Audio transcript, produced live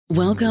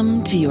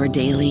Welcome to your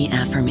daily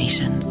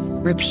affirmations.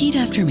 Repeat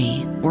after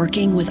me.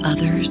 Working with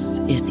others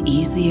is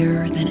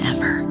easier than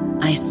ever.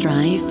 I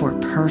strive for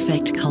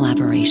perfect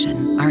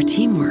collaboration. Our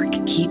teamwork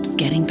keeps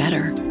getting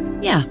better.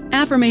 Yeah,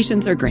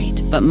 affirmations are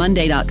great, but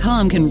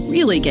Monday.com can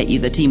really get you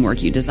the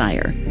teamwork you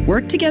desire.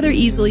 Work together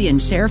easily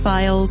and share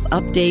files,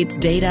 updates,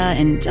 data,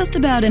 and just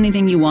about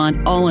anything you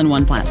want all in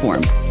one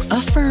platform.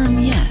 Affirm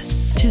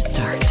yes to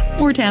start,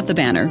 or tap the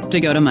banner to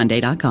go to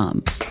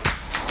Monday.com.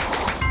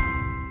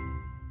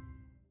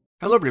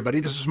 Hello, everybody.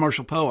 This is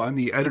Marshall Poe. I'm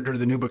the editor of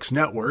the New Books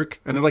Network,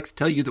 and I'd like to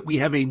tell you that we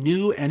have a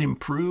new and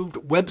improved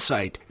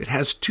website. It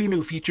has 2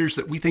 new features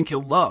that we think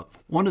you'll love.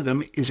 One of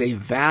them is a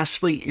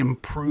vastly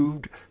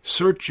improved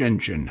search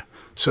engine,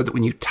 so that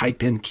when you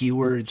type in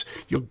keywords,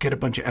 you'll get a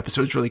bunch of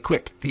episodes really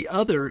quick. The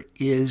other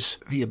is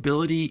the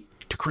ability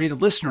to create a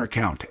listener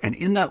account, and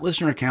in that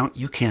listener account,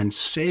 you can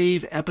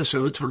save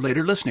episodes for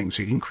later listening,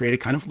 so you can create a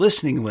kind of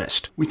listening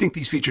list. We think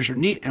these features are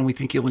neat, and we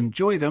think you'll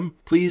enjoy them.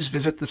 Please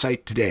visit the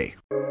site today.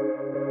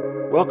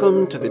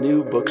 Welcome to the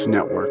New Books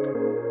Network.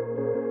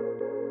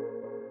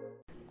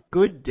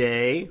 Good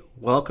day.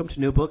 Welcome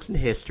to New Books in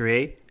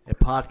History, a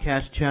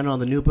podcast channel on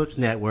the New Books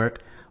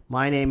Network.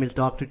 My name is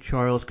Dr.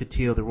 Charles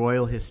Coutinho of the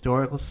Royal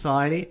Historical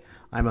Society.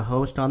 I'm a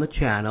host on the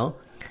channel,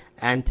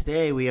 and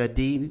today we are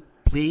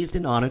pleased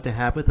and honored to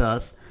have with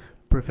us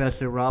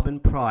Professor Robin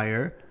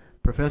Pryor.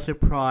 Professor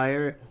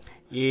Pryor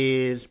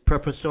is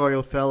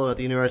Professorial Fellow at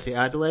the University of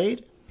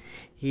Adelaide.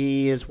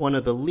 He is one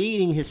of the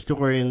leading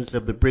historians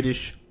of the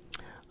British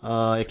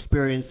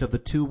experience of the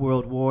 2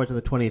 world wars in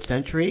the 20th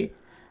century,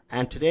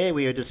 and today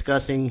we are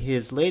discussing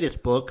his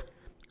latest book,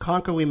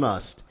 Conquer We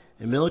Must,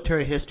 A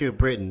Military History of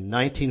Britain,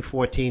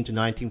 1914 to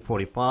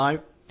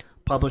 1945,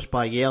 published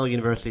by Yale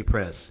University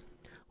Press.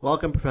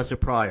 Welcome, Professor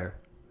Pryor.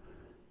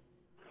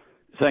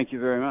 Thank you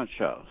very much,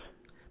 Charles.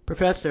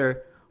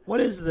 Professor, what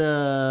is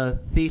the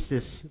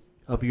thesis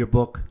of your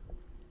book?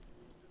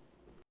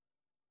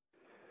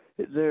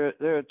 There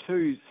are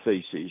 2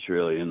 theses,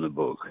 really, in the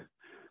book.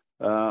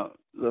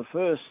 The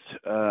first,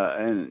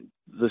 and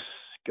this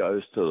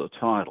goes to the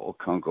title,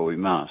 Conquer We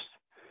Must,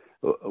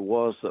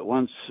 was that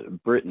once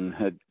Britain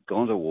had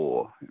gone to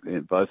war,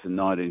 both in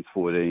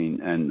 1914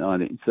 and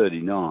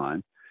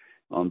 1939,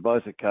 on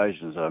both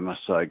occasions, I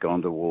must say,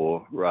 gone to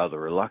war rather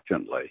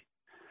reluctantly.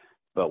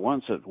 But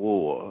once at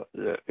war,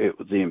 the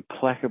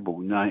implacable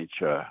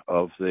nature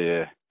of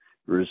their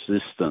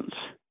resistance,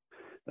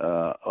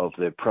 of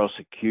their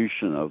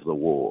prosecution of the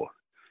war,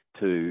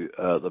 to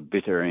the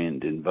bitter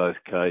end in both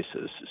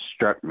cases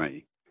struck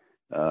me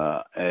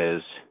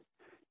as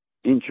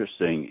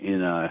interesting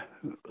in a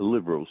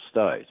liberal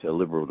state, a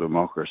liberal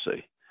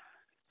democracy.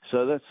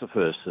 So that's the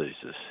first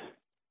thesis.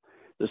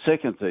 The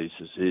second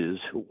thesis is,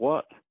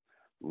 what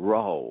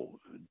role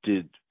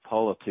did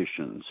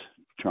politicians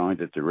trying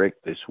to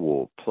direct this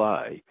war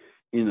play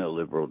in a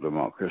liberal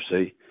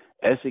democracy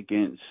as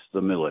against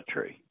the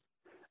military?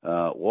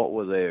 What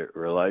were their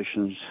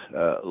relations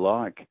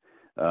like?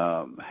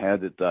 How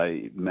did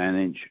they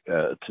manage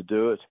to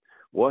do it?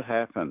 What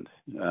happened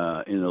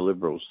in a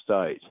liberal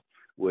state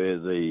where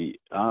the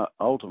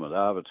ultimate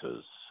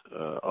arbiters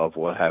of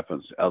what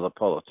happens are the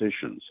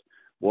politicians?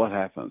 What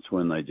happens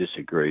when they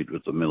disagreed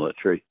with the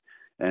military?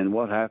 And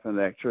what happened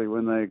actually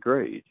when they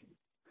agreed?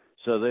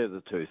 So they're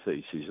the 2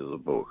 theses of the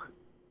book.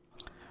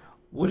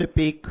 Would it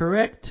be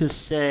correct to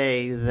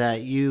say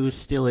that you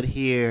still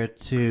adhere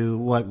to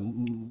what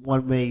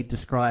one may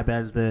describe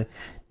as the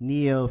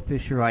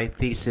neo-Fisherite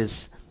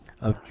thesis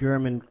of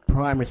German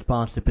prime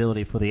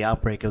responsibility for the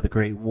outbreak of the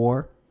Great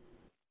War?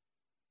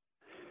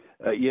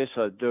 Yes,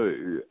 I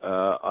do.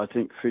 I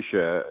think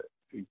Fisher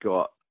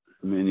got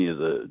many of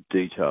the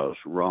details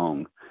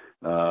wrong,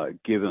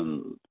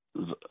 given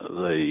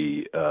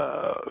the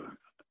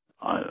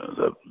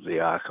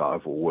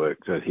archival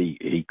work that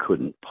he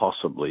couldn't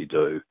possibly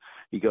do.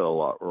 He got a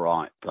lot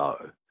right,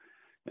 though.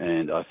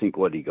 And I think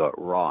what he got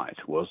right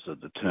was the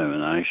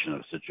determination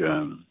of the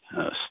German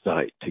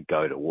state to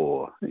go to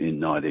war in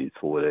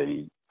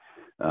 1914.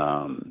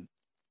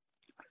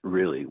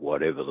 Really,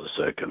 whatever the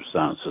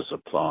circumstances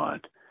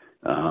applied.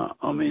 The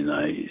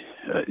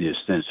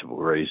ostensible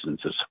reason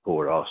to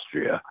support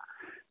Austria,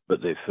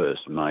 but their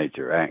first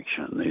major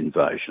action, the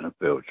invasion of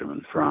Belgium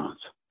and France.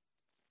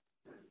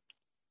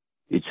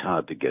 It's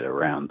hard to get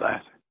around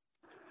that.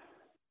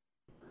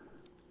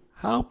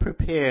 How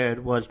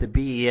prepared was the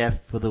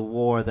BEF for the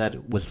war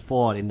that was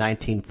fought in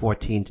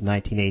 1914 to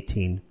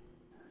 1918?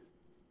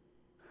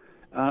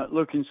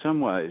 Look, in some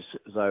ways,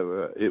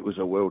 it was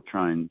a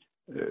well-trained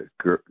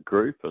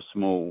group, a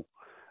small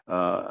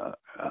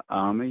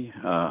army,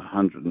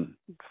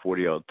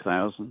 140-odd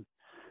thousand.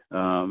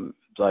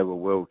 They were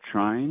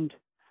well-trained.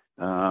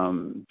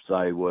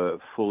 They were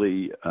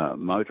fully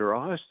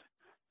motorized,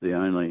 the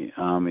only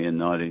army in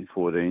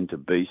 1914 to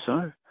be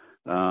so.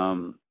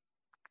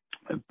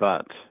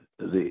 But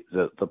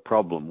the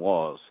problem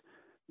was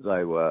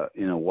they were,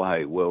 in a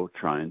way, well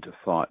trained to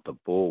fight the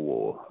Boer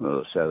War,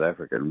 the South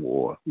African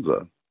War,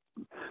 the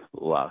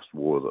last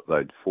war that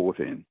they'd fought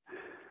in.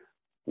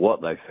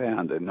 What they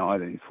found in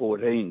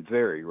 1914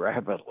 very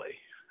rapidly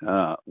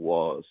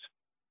was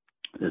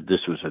that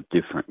this was a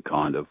different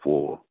kind of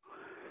war.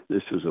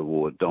 This was a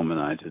war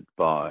dominated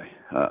by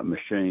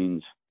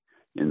machines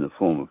in the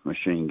form of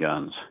machine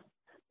guns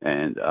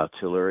and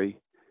artillery,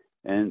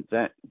 and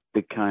that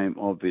became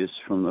obvious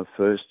from the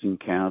first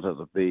encounter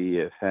the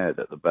BEF had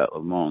at the Battle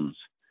of Mons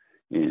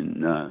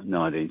in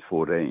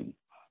 1914.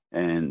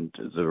 And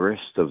the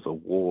rest of the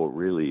war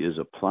really is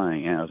a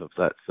playing out of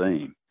that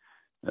theme.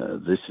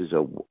 This is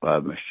a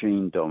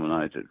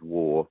machine-dominated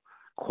war,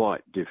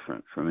 quite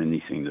different from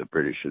anything the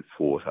British had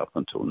fought up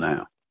until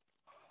now.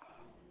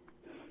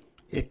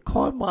 It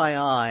caught my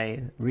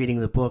eye, reading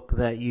the book,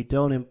 that you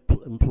don't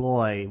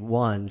employ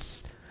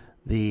once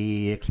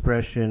the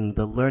expression,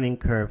 the learning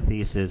curve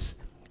thesis.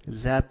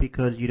 Is that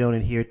because you don't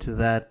adhere to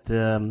that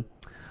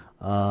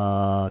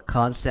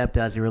concept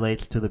as it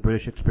relates to the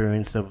British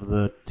experience of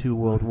the two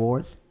world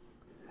wars?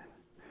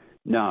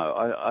 No,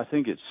 I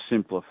think it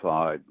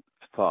simplifies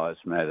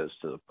matters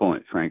to the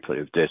point, frankly,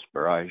 of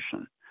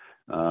desperation.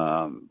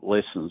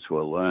 Lessons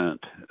were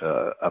learnt,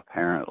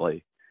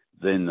 apparently.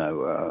 Then they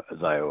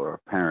were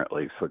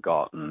apparently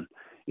forgotten.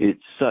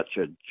 It's such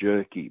a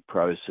jerky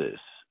process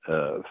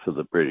for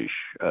the British.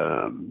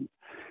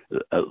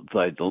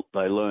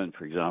 They learned,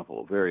 for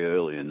example, very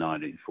early in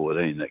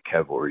 1914 that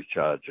cavalry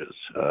charges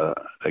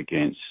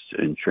against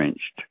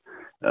entrenched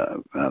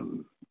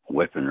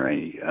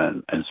weaponry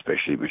and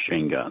especially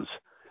machine guns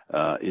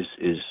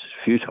is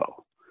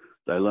futile.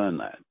 They learn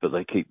that, but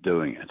they keep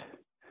doing it.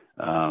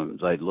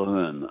 They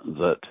learn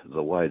that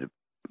the way to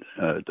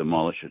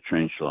demolish a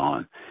trench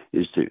line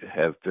is to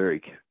have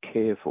very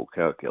careful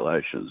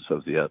calculations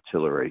of the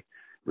artillery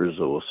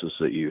resources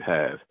that you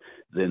have.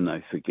 Then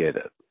they forget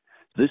it.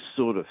 This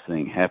sort of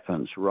thing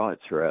happens right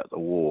throughout the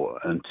war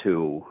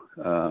until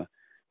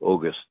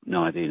August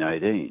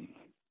 1918,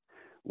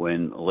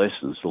 when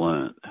lessons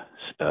learned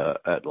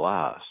at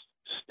last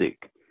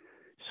stick.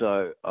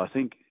 So I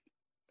think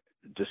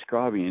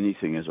describing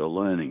anything as a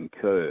learning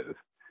curve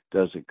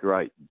does a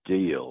great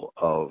deal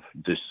of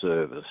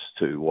disservice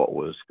to what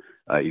was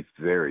a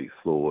very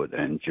flawed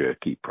and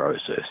jerky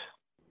process.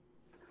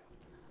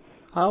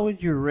 How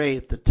would you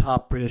rate the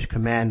top British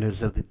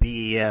commanders of the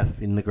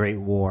BEF in the Great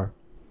War?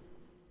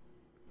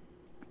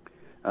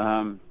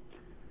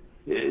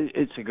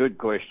 It's a good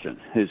question.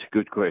 It's a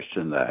good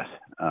question, that.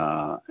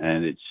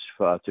 And it's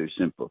far too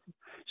simple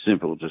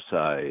to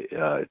say,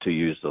 to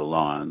use the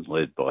line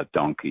led by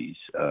donkeys,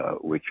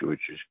 which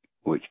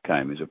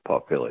came as a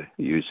popular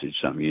usage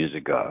some years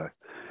ago.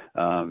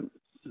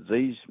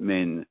 These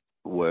men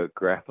were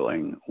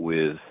grappling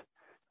with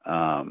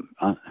a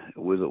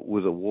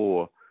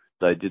war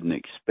they didn't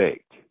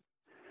expect,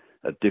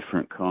 a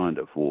different kind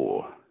of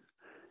war.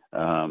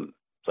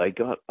 They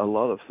got a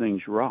lot of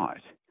things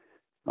right.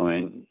 I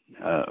mean,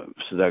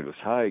 Sir Douglas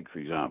Haig, for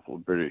example,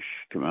 British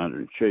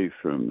Commander-in-Chief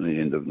from the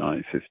end of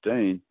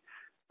 1915,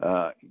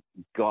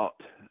 got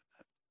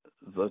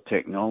the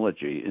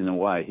technology in a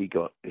way he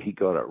got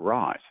it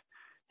right.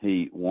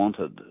 He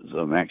wanted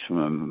the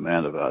maximum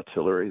amount of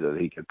artillery that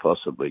he could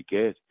possibly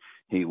get.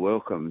 He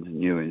welcomed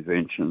new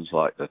inventions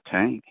like the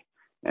tank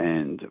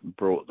and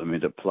brought them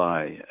into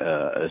play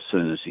as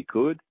soon as he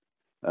could.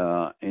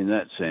 In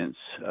that sense,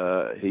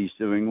 he's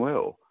doing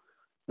well.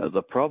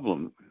 The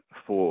problem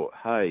for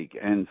Haig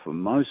and for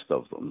most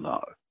of them,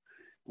 though,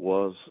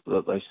 was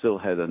that they still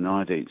had a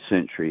 19th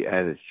century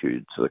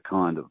attitude to the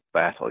kind of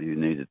battle you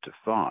needed to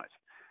fight.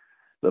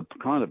 The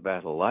kind of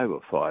battle they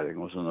were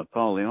fighting was a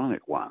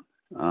Napoleonic one,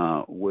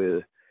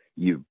 where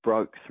you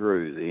broke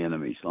through the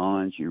enemy's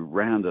lines, you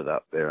rounded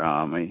up their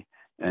army,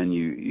 and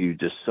you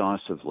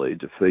decisively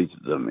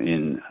defeated them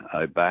in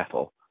a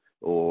battle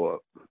or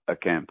a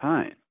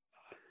campaign.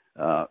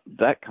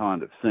 That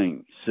kind of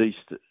thing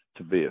ceased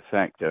to be a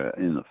factor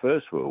in the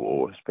First World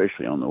War,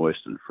 especially on the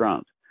Western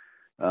Front,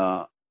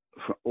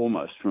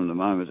 almost from the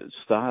moment it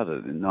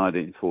started in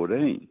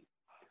 1914.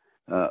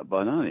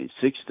 By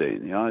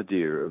 1916, the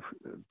idea of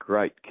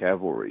great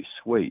cavalry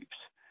sweeps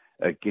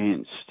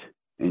against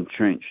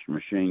entrenched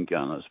machine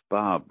gunners,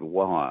 barbed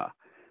wire,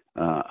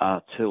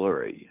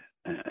 artillery,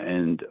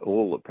 and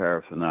all the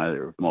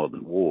paraphernalia of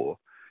modern war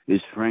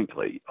is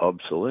frankly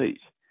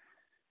obsolete.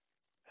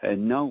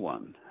 And no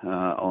one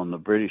on the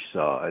British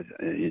side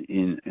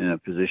in a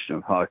position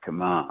of high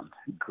command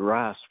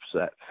grasps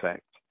that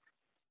fact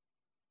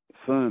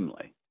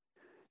firmly.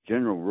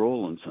 General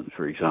Rawlinson,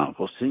 for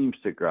example, seems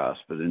to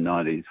grasp it in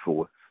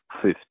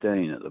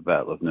 1915 at the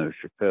Battle of Neuve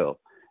Chapelle,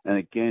 and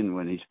again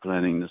when he's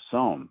planning the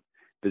Somme.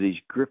 But his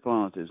grip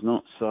on it is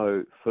not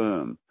so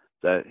firm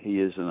that he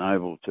is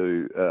unable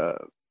to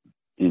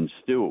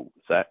instill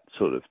that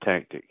sort of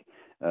tactic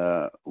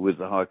with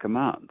the High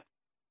Command.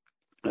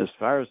 As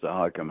far as the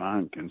High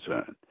Command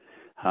concerned,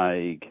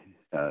 Haig,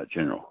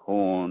 General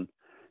Horn,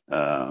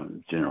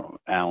 General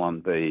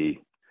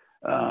Allenby,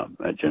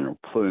 General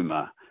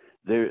Plumer,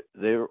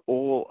 they're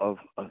all of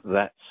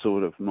that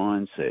sort of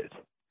mindset.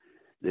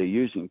 They're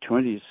using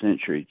 20th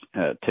century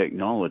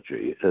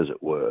technology, as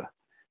it were,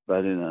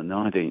 but in a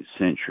 19th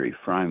century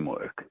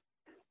framework,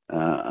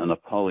 a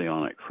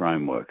Napoleonic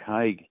framework.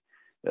 Haig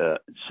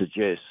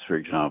suggests, for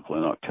example,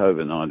 in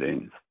October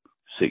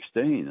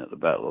 1916 at the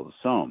Battle of the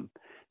Somme,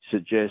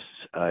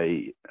 suggests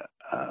an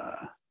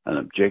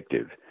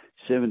objective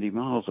 70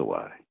 miles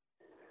away.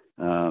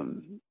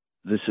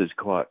 This is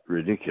quite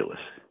ridiculous.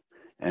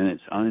 And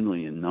it's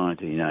only in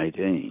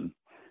 1918,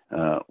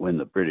 when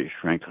the British,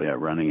 frankly, are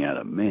running out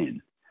of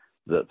men,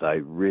 that they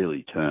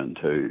really turn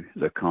to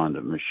the kind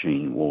of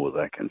machine war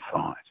they can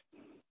fight.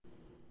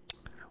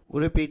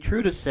 Would it be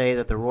true to say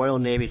that the Royal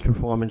Navy's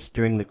performance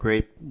during the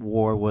Great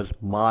War was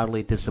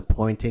mildly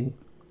disappointing?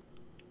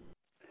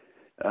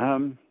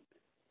 It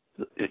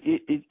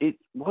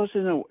was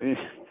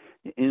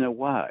in a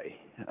way.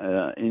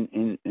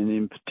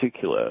 In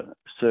particular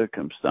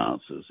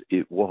circumstances,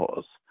 it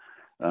was.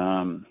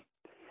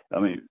 I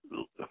mean,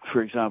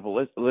 for example,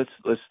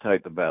 let's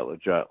take the Battle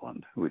of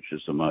Jutland, which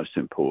is the most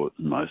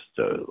important,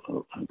 the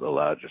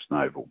largest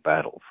naval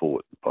battle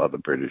fought by the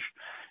British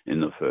in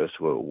the First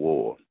World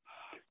War.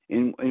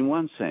 In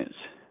one sense,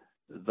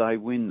 they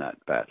win that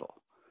battle.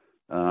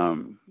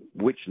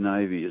 Which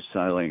navy is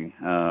sailing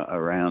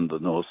around the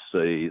North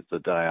Sea the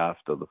day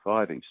after the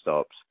fighting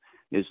stops?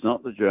 It's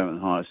not the German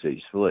High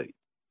Seas Fleet.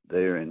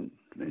 They're in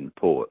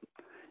port.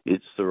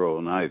 It's the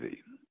Royal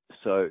Navy.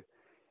 So,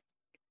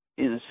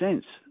 in a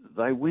sense,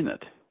 they win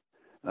it.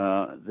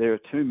 There are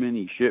too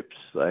many ships.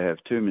 They have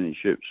too many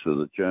ships for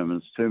the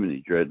Germans, too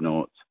many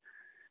dreadnoughts.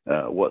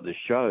 What this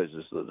shows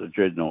is that the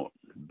dreadnought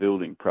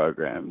building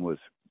program was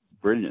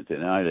brilliant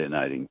in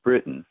alienating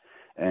Britain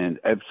and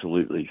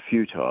absolutely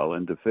futile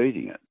in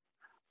defeating it.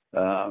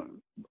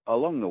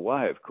 Along the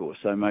way, of course,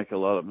 they make a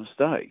lot of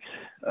mistakes.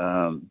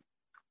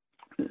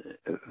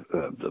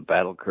 The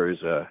battle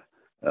cruiser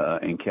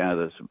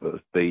encounters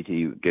with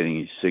Beatty getting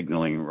his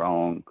signalling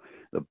wrong,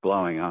 the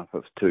blowing up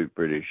of two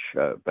British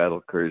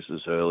battle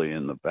cruisers early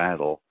in the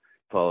battle,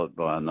 followed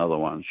by another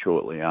one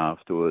shortly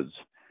afterwards.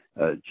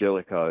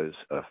 Jellicoe's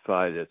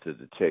failure to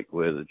detect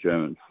where the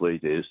German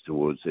fleet is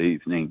towards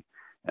evening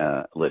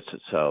lets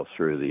it sail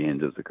through the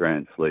end of the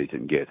Grand Fleet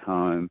and get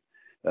home.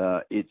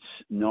 It's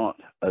not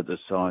a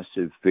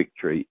decisive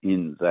victory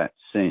in that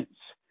sense.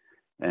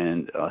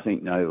 And I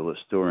think naval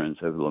historians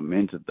have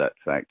lamented that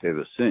fact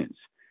ever since.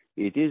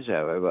 It is,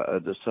 however, a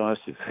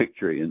decisive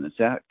victory in its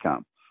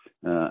outcome.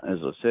 As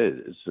I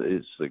said,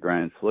 it's the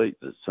Grand Fleet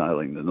that's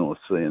sailing the North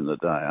Sea in the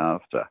day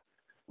after.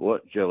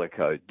 What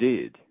Jellicoe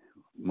did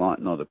might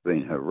not have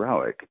been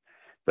heroic,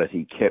 but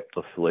he kept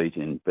the fleet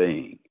in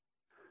being.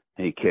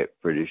 He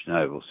kept British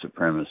naval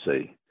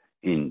supremacy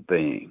in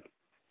being.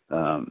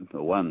 The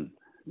one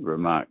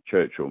remark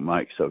Churchill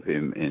makes of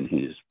him in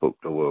his book,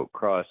 The World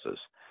Crisis,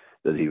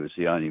 that he was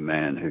the only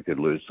man who could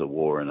lose the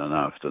war in an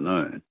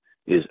afternoon,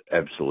 is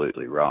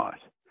absolutely right.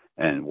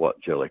 And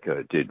what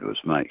Jellicoe did was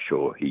make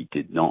sure he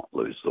did not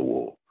lose the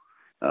war.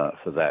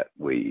 For that,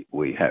 we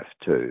have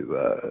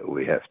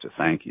to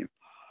thank him.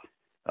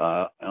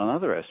 On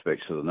other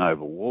aspects of the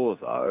naval war,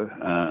 though,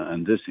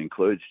 and this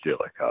includes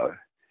Jellicoe,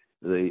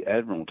 the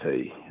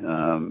Admiralty,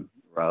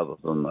 rather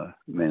than the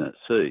men at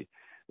sea,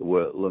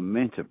 were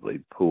lamentably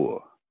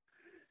poor.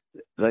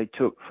 They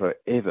took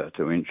forever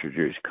to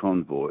introduce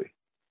convoy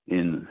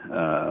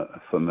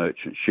for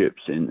merchant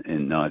ships in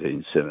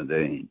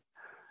 1917,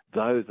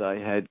 though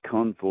they had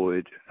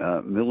convoyed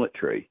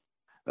military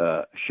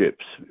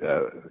ships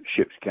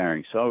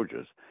carrying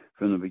soldiers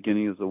from the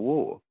beginning of the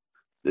war.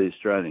 The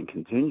Australian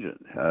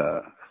contingent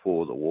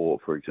for the war,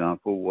 for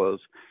example, was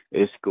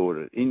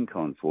escorted in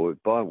convoy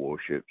by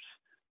warships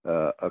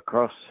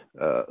across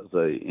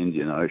the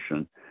Indian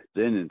Ocean,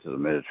 then into the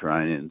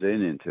Mediterranean,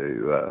 then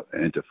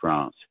into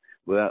France,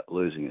 without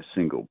losing a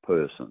single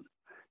person.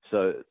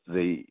 So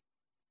the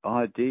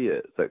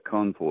idea that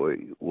convoy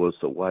was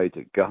the way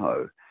to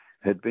go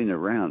had been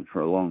around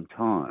for a long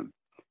time.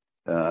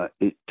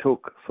 It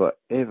took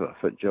forever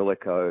for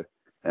Jellicoe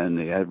and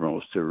the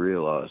admirals to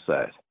realise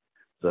that.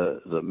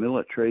 The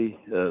military,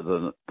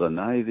 the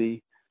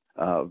Navy,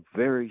 are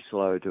very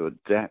slow to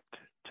adapt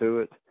to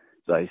it.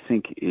 They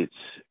think it's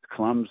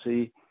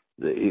clumsy,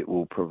 that it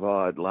will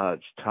provide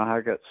large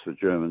targets for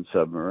German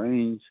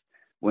submarines,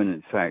 when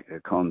in fact a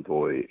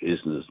convoy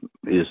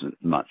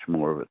isn't much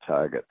more of a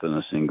target than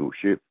a single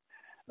ship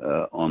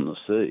on the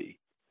sea.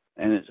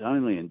 And it's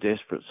only in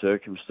desperate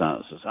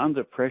circumstances,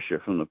 under pressure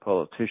from the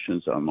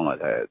politicians, I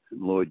might add,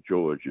 Lloyd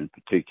George in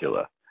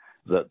particular,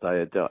 that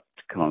they adopt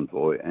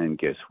convoy, and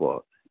guess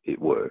what? It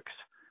works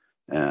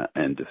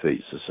and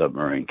defeats the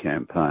submarine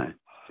campaign.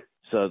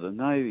 So the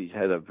Navy's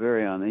had a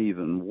very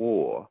uneven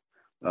war,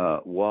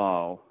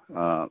 while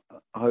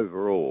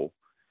overall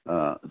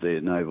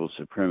their naval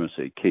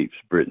supremacy keeps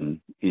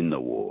Britain in the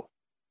war.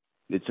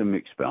 It's a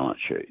mixed balance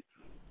sheet.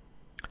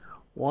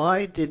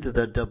 Why did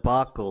the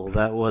debacle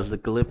that was the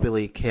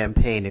Gallipoli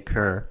campaign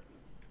occur?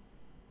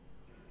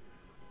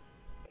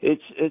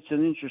 It's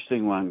an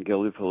interesting one,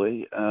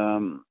 Gallipoli.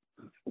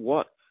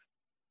 What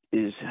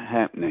is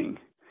happening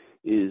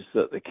is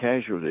that the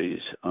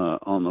casualties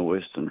on the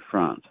Western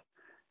Front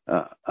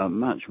are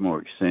much more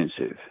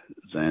extensive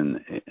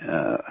than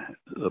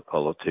the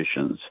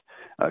politicians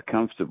are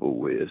comfortable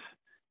with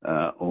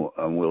or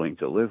are willing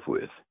to live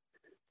with.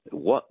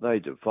 what they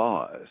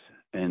devise,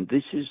 and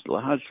this is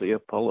largely a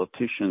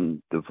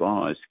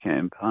politician-devised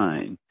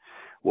campaign,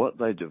 what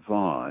they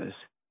devise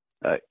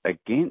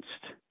against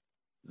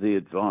the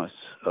advice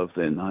of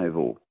their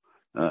naval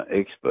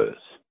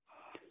experts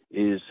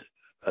is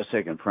a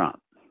second front,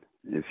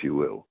 if you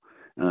will,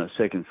 a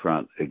second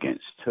front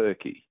against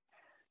Turkey.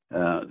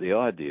 The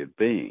idea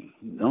being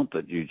not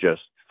that you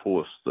just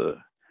force the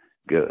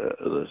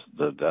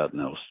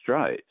Dardanelles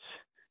Straits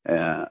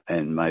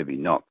and maybe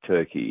knock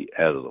Turkey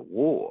out of the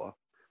war.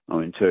 I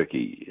mean,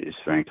 Turkey is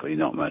frankly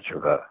not much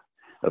of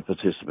a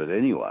participant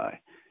anyway,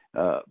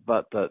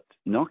 but that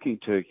knocking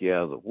Turkey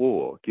out of the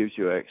war gives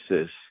you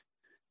access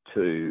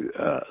to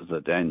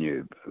the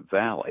Danube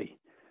Valley,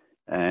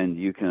 and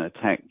you can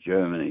attack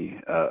Germany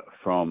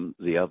from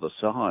the other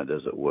side,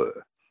 as it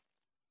were.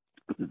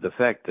 The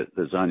fact that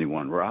there's only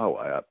one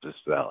railway up this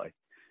valley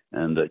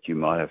and that you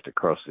might have to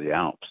cross the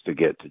Alps to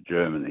get to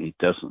Germany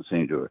doesn't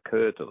seem to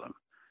occur to them.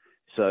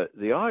 So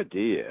the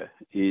idea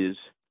is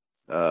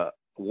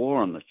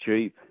war on the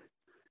cheap,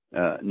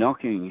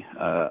 knocking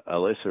a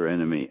lesser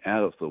enemy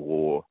out of the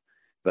war,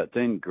 but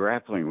then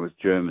grappling with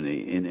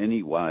Germany in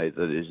any way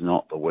that is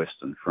not the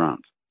Western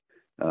Front,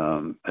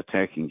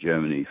 attacking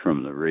Germany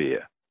from the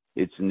rear.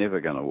 It's never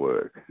going to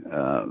work.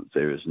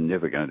 There is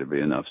never going to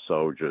be enough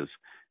soldiers.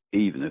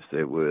 Even if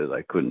there were,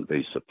 they couldn't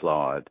be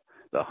supplied.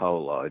 The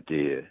whole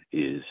idea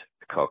is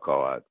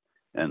cockeyed,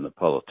 and the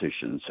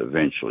politicians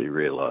eventually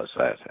realise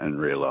that and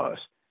realise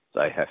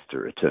they have to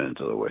return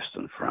to the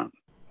Western Front.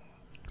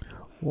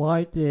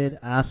 Why did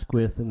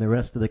Asquith and the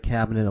rest of the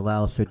cabinet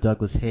allow Sir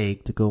Douglas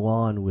Haig to go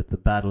on with the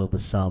Battle of the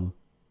Somme?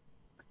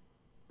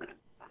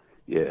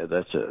 Yeah,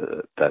 that's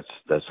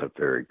a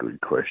very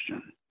good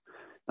question.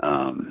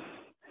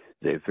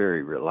 They're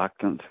very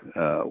reluctant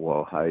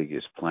while Haig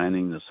is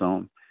planning the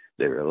Somme.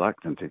 They're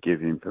reluctant to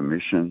give him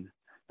permission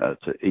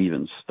to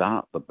even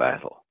start the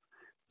battle.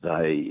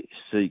 They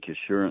seek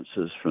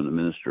assurances from the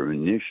Minister of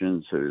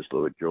Munitions, who is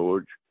Lloyd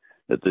George,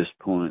 at this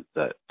point,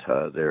 that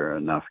there are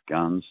enough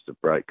guns to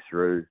break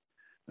through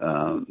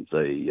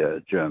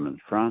the German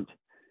front.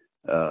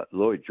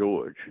 Lloyd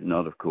George,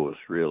 not of course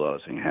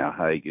realising how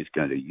Haig is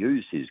going to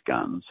use his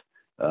guns,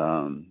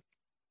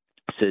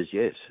 says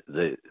yes,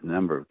 the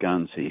number of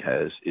guns he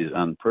has is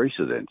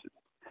unprecedented.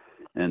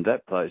 And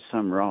that plays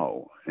some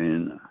role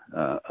in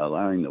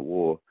allowing the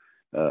War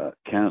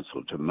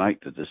Council to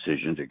make the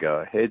decision to go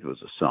ahead with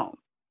the Somme.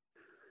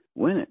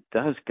 When it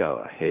does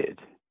go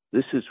ahead,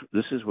 this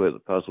is where the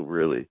puzzle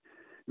really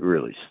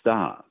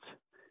starts.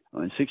 I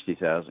mean,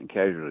 60,000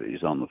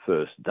 casualties on the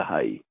first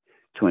day,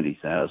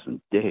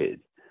 20,000 dead,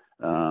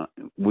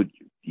 would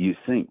you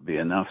think be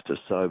enough to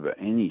sober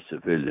any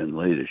civilian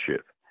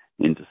leadership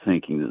into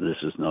thinking that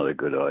this is not a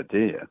good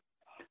idea?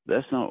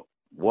 That's not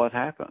what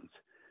happens.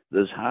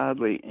 There's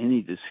hardly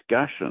any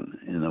discussion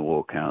in the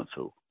War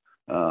Council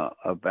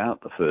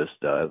about the first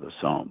day of the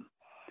Somme.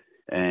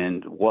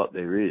 And what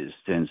there is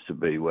tends to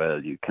be,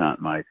 well, you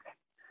can't make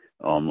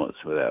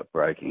omelettes without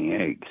breaking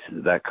eggs,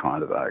 that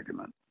kind of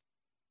argument.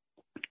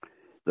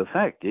 The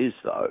fact is,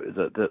 though,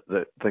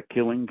 that the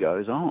killing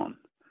goes on,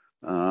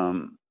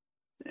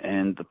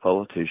 and the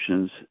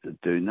politicians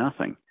do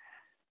nothing.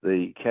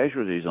 The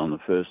casualties on the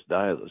first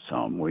day of the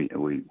Somme,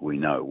 we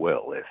know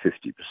well, they're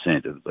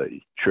 50% of the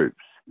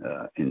troops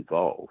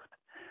involved.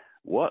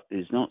 What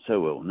is not so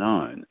well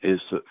known is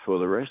that for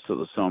the rest of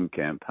the Somme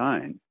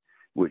campaign,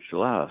 which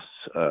lasts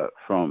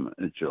from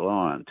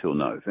July until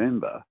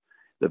November,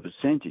 the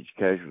percentage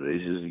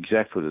casualties is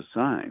exactly the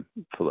same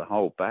for the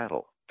whole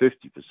battle,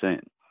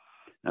 50%.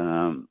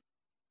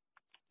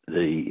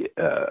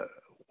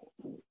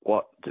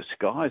 What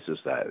disguises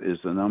that is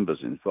the numbers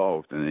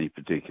involved in any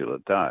particular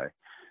day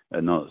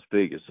are not as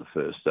big as the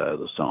first day of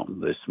the Somme.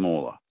 They're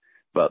smaller,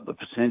 but the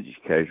percentage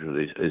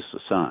casualties is the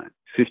same,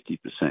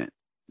 50%,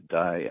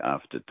 day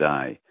after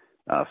day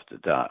after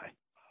day.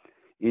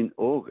 In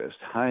August,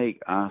 Haig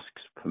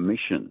asks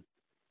permission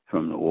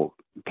from the War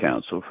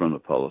Council, from the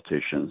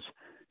politicians,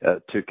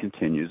 to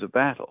continue the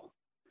battle.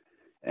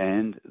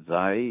 And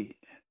they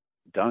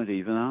don't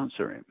even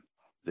answer him.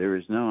 There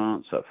is no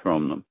answer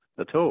from them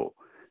at all.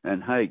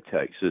 And Haig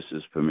takes this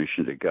as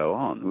permission to go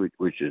on,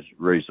 which is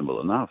reasonable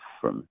enough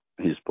from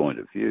his point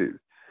of view.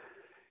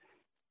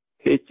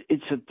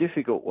 It's a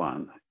difficult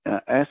one.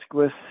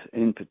 Asquith,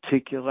 in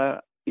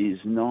particular, is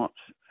not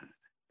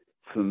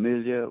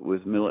familiar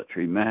with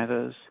military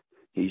matters.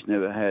 He's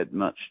never had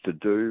much to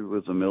do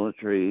with the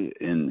military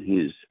in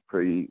his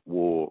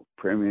pre-war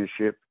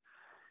premiership.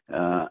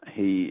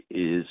 He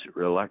is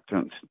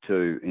reluctant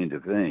to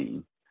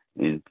intervene,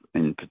 in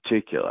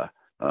particular,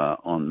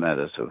 on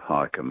matters of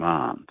high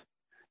command.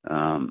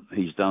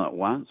 He's done it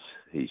once.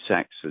 He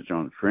sacked Sir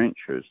John French,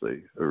 who's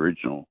the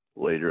original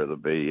leader of the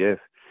BDF,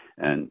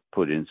 and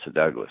put in Sir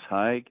Douglas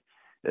Haig.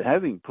 But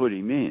having put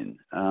him in,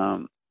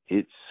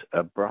 it's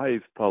a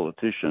brave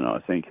politician, I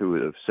think, who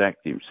would have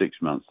sacked him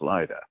 6 months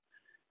later,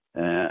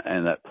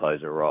 and that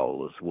plays a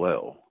role as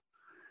well.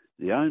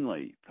 The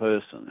only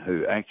person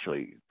who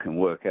actually can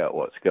work out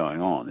what's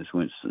going on is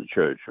Winston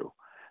Churchill,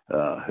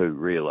 who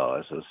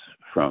realises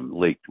from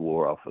leaked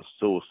War Office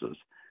sources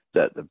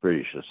that the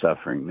British are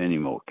suffering many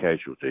more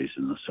casualties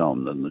in the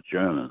Somme than the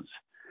Germans.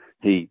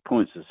 He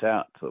points this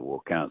out to the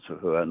War Council,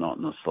 who are not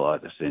in the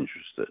slightest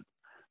interested.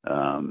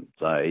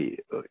 They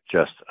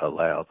just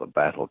allow the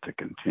battle to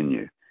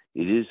continue.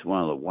 It is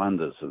one of the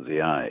wonders of the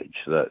age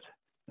that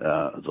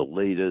the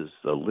leaders,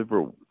 the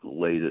liberal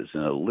leaders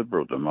in a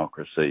liberal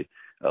democracy,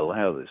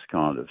 allow this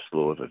kind of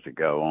slaughter to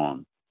go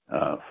on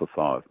for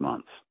 5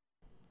 months.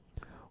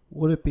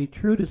 Would it be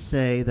true to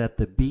say that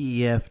the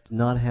BEF did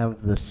not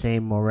have the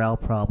same morale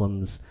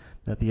problems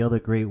that the other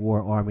Great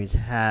War armies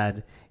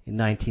had in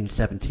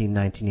 1917,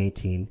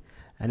 1918?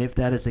 And if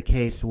that is the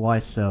case, why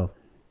so?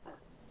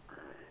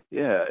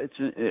 Yeah, it's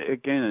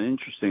again an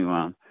interesting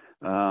one.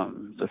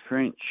 The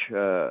French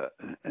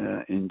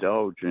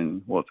indulge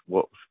in what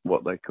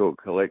they call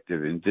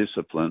collective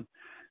indiscipline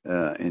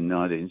in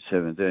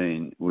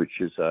 1917, which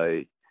is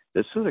a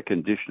sort of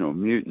conditional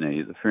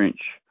mutiny. The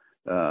French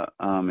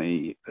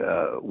army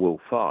will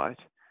fight,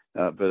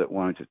 but it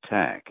won't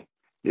attack.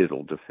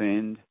 It'll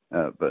defend,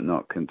 but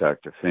not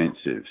conduct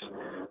offensives.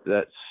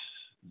 That's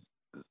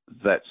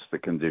the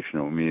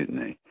conditional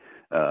mutiny.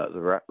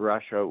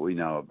 Russia, we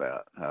know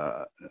about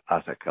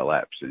utter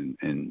collapse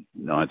in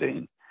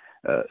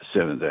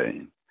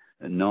 1917.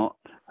 Not,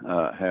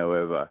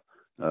 however,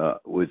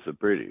 with the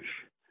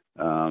British.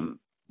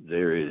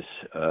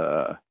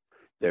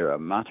 There are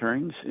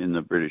mutterings in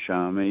the British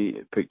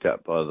Army picked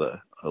up by the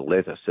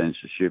letter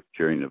censorship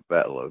during the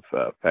Battle of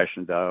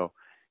Passchendaele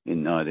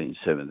in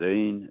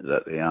 1917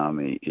 that the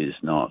army is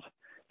not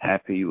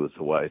happy with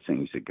the way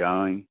things are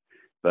going,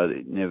 but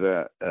it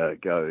never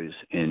goes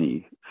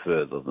any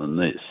further than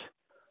this.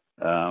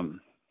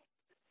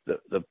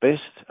 The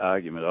best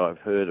argument I've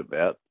heard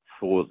about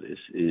for this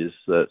is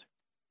that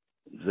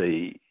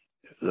the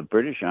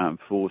British Armed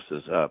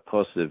Forces are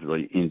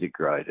positively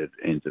integrated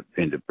into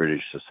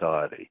British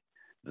society.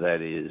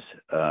 That is,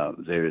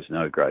 there is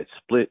no great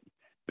split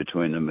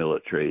between the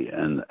military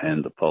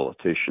and the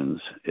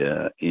politicians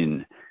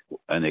in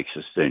an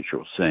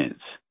existential sense.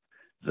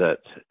 That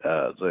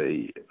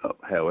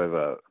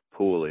however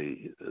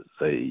poorly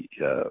the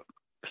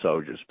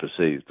soldiers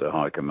perceive the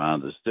high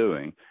commanders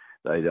doing,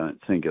 they don't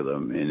think of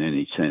them in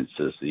any sense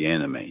as the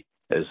enemy,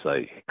 as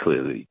they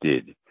clearly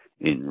did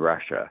in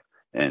Russia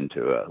and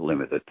to a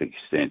limited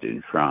extent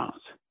in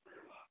France.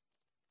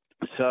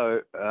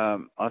 So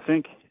I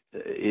think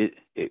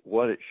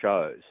what it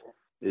shows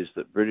is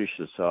that British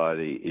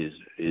society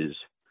is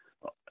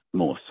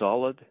more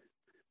solid,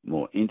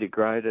 more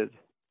integrated,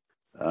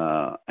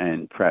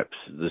 and perhaps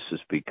this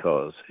is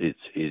because it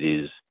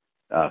is,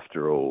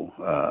 after all,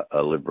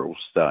 a liberal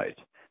state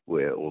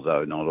where,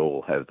 although not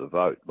all have the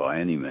vote by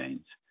any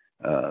means,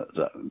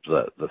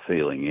 the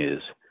feeling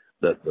is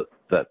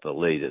that the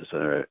leaders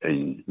are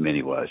in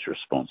many ways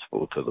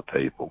responsible to the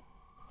people.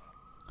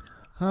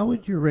 How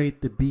would you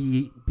rate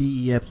the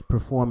BEF's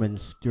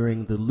performance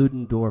during the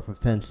Ludendorff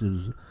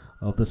offensives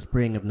of the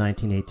spring of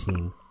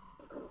 1918?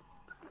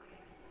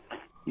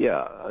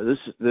 Yeah, this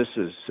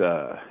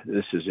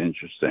is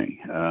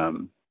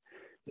interesting.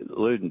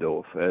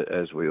 Ludendorff,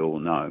 as we all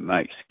know,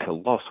 makes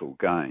colossal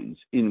gains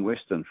in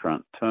Western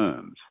Front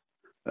terms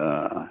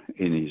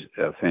in his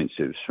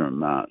offensives from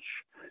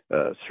March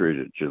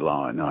through to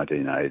July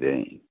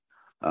 1918.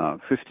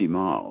 50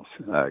 miles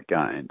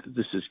gained.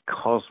 This is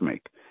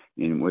cosmic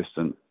in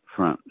Western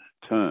Front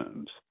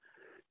terms.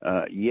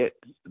 Yet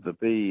the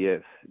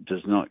BEF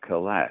does not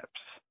collapse.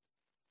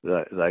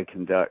 They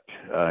conduct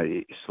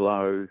a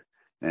slow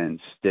and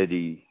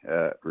steady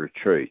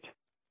retreat.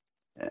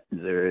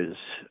 There is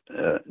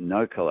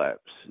no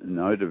collapse,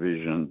 no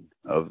division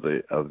of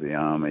the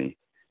army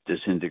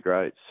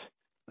disintegrates.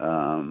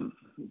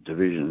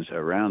 Divisions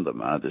around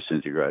them are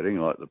disintegrating,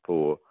 like the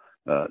poor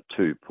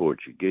two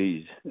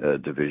Portuguese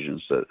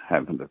divisions that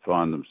happen to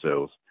find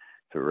themselves,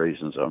 for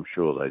reasons I'm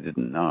sure they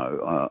didn't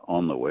know,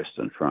 on the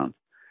Western Front.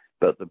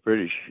 But the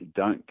British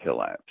don't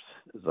collapse.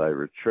 They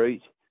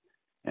retreat,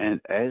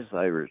 and as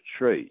they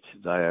retreat,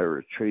 they are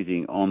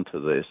retreating onto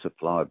their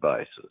supply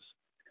bases.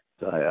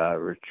 They are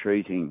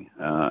retreating,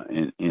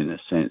 in a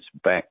sense,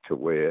 back to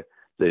where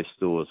their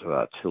stores of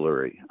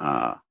artillery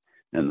are.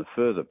 And the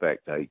further back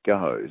they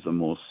go, the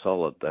more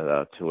solid that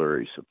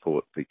artillery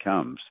support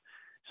becomes.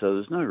 So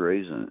there's no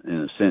reason,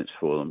 in a sense,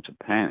 for them to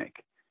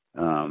panic.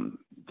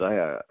 They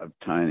are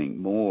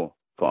obtaining more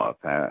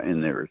firepower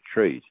in their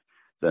retreat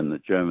than the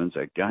Germans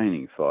are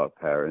gaining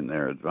firepower in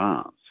their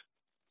advance.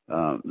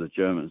 The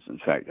Germans, in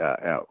fact,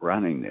 are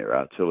outrunning their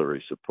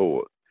artillery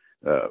support,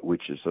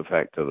 which is the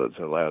factor that's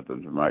allowed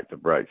them to make the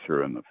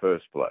breakthrough in the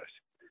first place.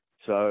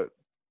 So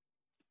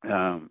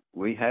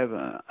we have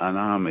an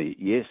army,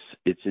 yes,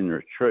 it's in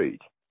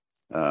retreat,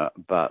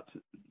 but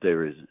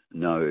there is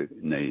no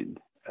need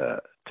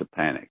to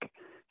panic.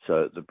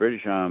 So the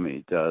British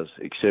Army does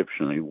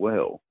exceptionally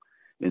well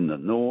in the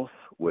north,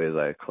 where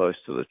they're close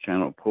to the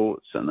Channel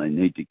ports and they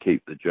need to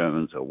keep the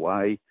Germans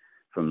away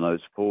from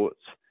those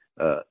ports.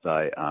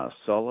 They are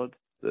solid.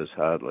 There's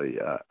hardly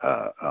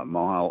a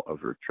mile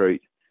of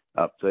retreat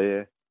up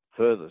there.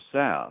 Further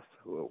south,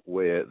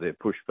 where they're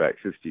pushed back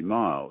 50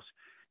 miles,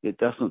 it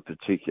doesn't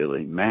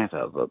particularly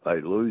matter that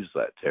they lose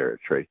that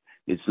territory.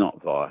 It's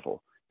not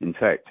vital. In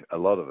fact, a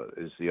lot of it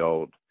is the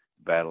old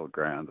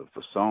battleground of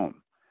the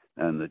Somme.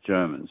 And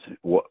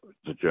what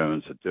the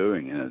Germans are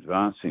doing in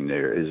advancing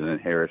there is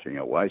inheriting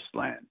a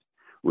wasteland,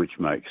 which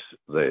makes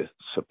the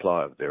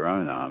supply of their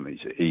own armies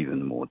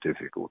even more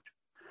difficult.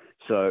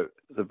 So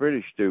the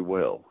British do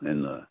well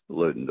in the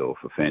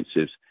Ludendorff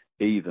offensives,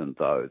 even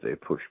though they're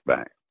pushed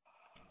back.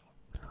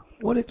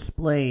 What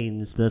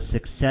explains the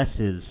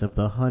successes of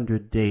the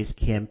 100 Days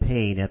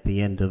campaign at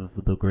the end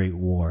of the Great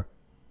War?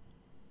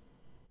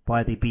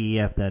 By the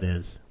BEF, that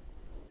is.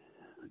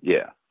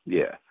 Yeah.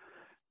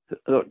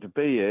 Look, the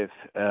BEF,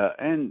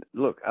 and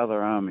look, other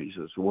armies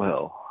as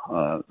well,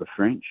 the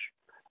French,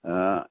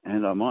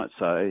 and I might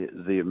say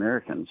the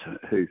Americans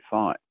who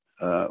fight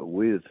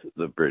with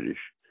the British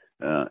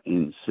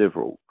in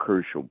several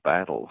crucial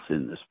battles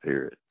in this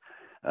period,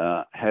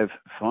 have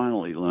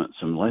finally learnt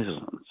some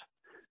lessons.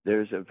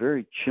 There's a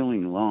very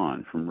chilling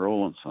line from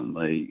Rawlinson,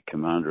 the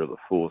commander of the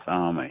Fourth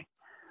Army,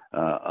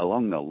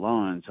 along the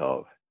lines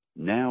of,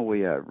 now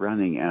we are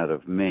running out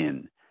of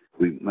men,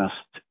 we must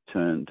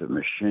turn to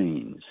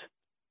machines.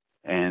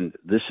 And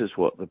this is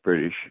what the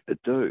British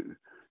do.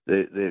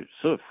 They're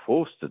sort of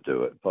forced to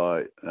do it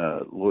by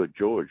Lloyd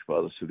George,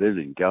 by the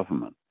civilian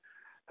government,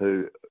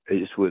 who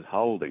is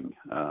withholding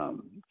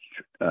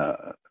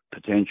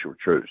potential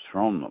troops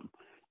from them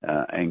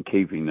and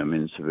keeping them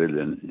in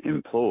civilian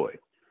employ.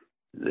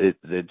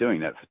 They're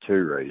doing that for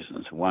two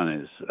reasons. One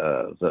is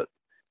that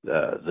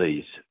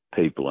these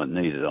people are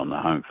needed on the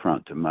home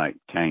front to make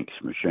tanks,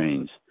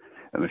 machine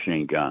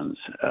guns,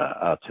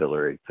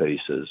 artillery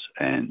pieces,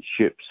 and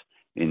ships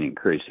in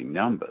increasing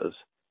numbers,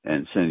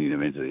 and sending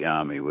them into the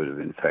army would have,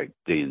 in fact,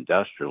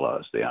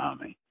 deindustrialized the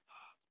army.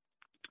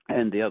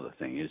 And the other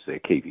thing is they're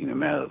keeping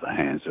them out of the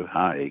hands of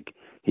Haig.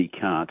 He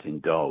can't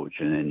indulge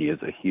in any of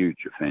the huge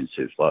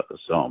offensives like the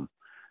Somme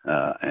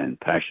and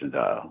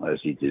Passchendaele, as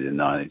he did in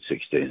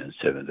 1916 and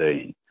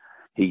 17.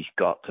 He's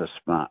got to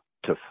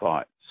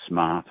fight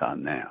smarter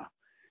now,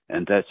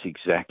 and that's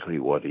exactly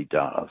what he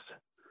does.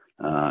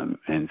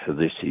 And for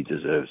this, he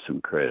deserves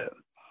some credit.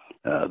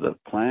 The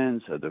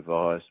plans are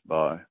devised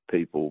by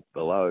people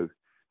below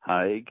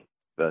Haig,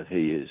 but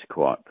he is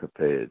quite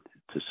prepared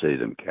to see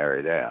them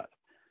carried out.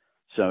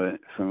 So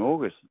from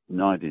August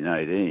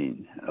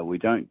 1918, we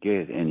don't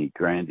get any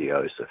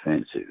grandiose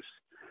offensives.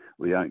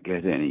 We don't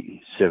get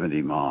any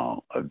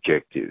 70-mile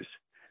objectives.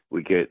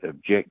 We get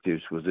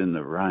objectives within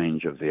the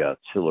range of the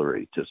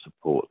artillery to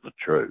support the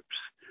troops.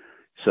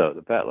 So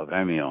the Battle of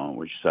Amiens,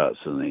 which starts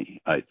on the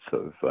 8th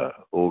of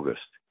August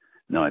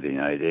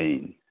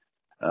 1918,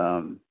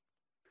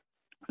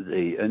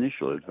 the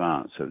initial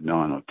advance of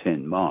 9 or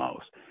 10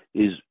 miles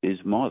is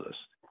modest,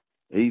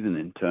 even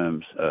in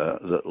terms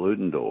that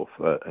Ludendorff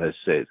has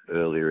said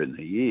earlier in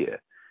the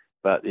year,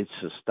 but it's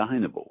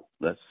sustainable.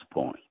 That's the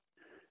point.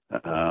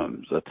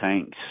 The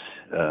tanks,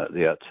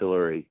 the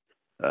artillery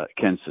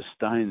can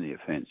sustain the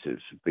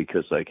offensives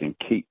because they can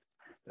keep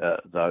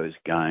those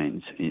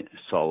gains in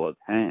solid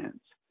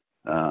hands.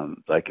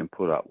 They can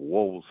put up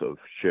walls of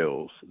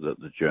shells that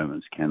the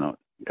Germans cannot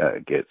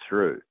get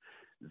through.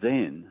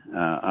 Then,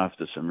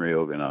 after some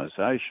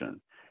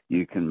reorganization,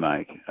 you can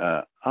make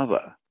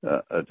other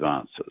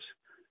advances.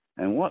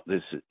 And what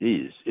this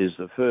is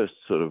the first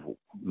sort of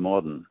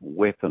modern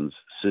weapons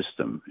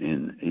system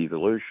in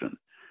evolution.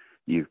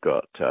 You've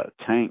got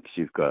tanks,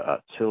 you've got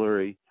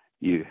artillery,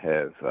 you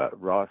have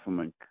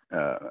riflemen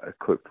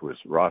equipped with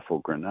rifle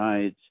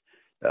grenades,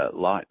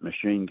 light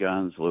machine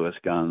guns, Lewis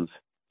guns,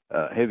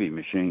 heavy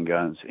machine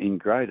guns in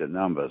greater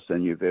numbers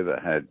than you've ever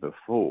had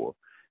before,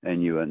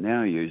 and you are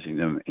now using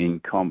them in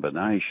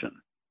combination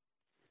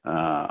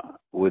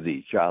with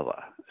each other.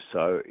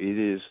 So it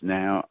is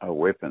now a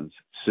weapons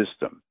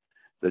system.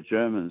 The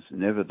Germans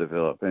never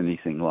developed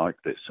anything like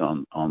this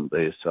on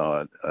their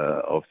side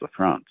of the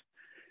front.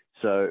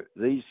 So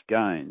these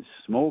gains,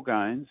 small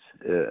gains,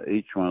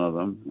 each one of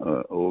them,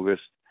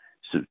 August,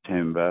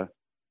 September,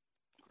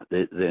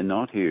 they're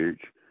not huge.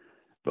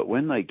 But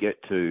when they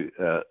get to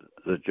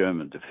the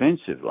German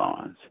defensive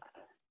lines,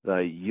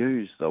 they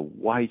use the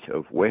weight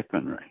of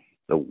weaponry,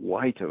 the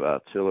weight of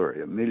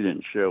artillery, 1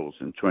 million shells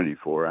in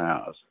 24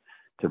 hours,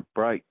 to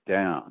break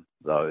down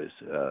those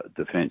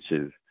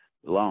defensive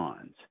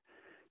lines.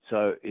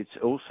 So it's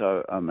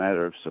also a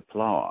matter of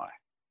supply.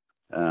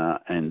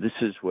 And this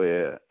is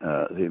where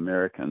the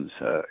Americans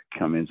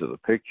come into the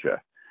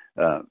picture,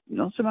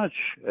 not so much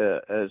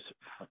as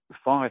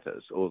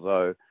fighters,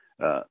 although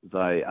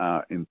they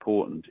are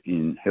important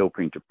in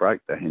helping to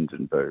break the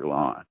Hindenburg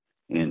Line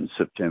in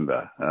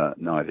September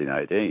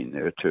 1918.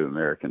 There are 2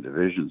 American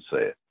divisions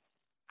there.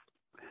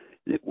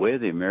 Where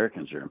the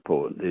Americans are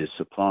important is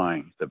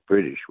supplying the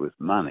British with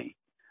money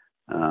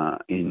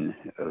in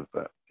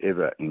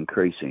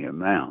ever-increasing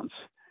amounts,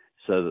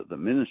 so that the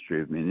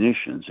Ministry of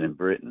Munitions in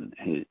Britain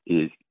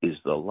is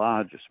the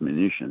largest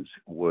munitions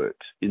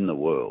works in the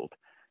world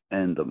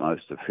and the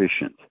most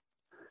efficient.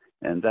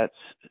 And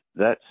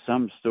that's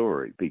some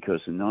story,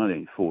 because in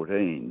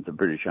 1914, the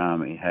British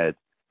Army had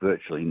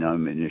virtually no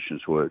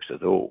munitions works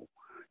at all.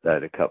 They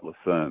had a couple of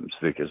firms,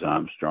 Vickers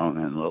Armstrong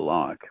and the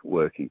like,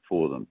 working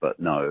for them, but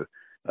no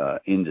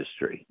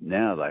industry.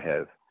 Now they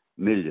have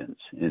millions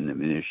in the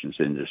munitions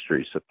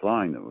industry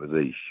supplying them with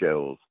these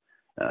shells,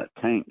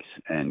 tanks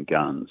and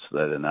guns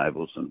that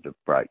enables them to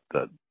break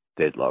the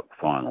deadlock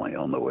finally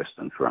on the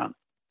Western Front.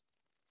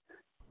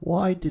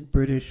 Why did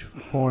British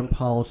foreign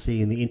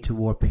policy in the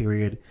interwar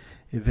period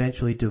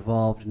eventually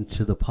devolve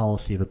into the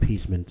policy of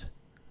appeasement?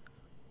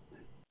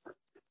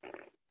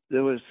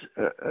 There was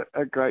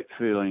a great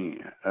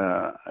feeling,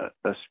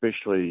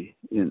 especially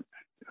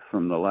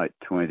from the late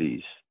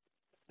 20s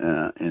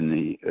in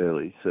the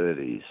early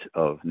 30s,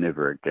 of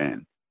never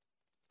again.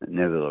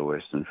 Never the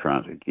Western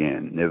Front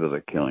again. Never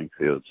the killing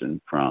fields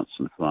in France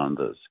and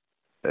Flanders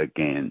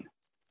again.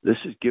 This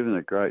has given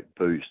a great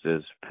boost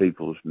as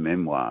people's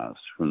memoirs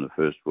from the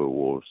First World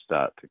War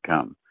start to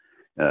come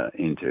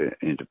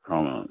into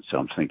prominence.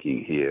 I'm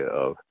thinking here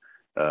of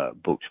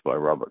books by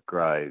Robert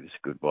Graves,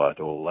 Goodbye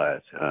to All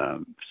That,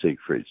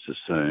 Siegfried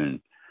Sassoon,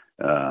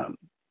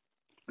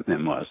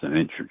 Memoirs of an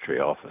Infantry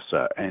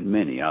Officer, and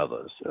many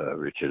others,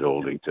 Richard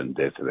Aldington,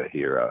 Death of a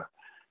Hero,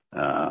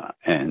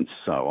 and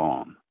so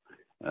on.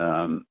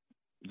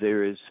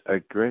 There is a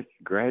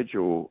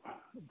gradual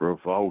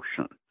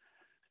revulsion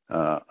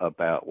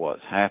about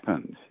what's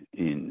happened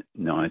in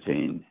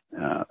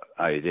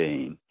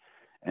 1918,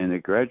 and a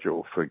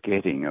gradual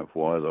forgetting of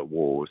why the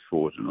war was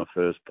fought in the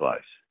first place,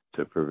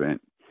 to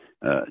prevent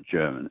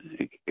German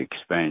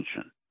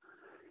expansion.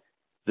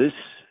 This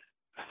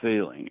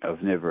feeling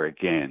of never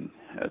again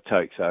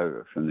takes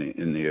over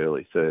in the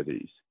early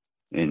 30s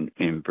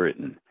in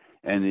Britain,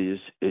 and is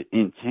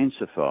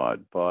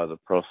intensified by the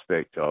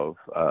prospect of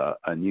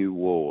a new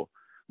war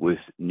with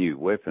new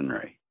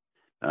weaponry.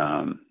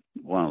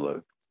 One of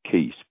the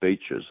key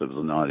speeches of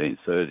the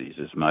 1930s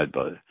is made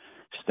by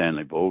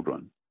Stanley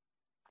Baldwin,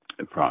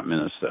 the Prime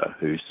Minister,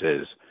 who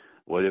says,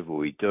 whatever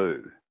we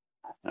do,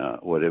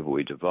 whatever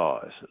we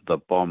devise, the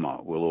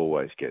bomber will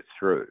always get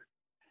through.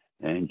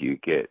 And you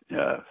get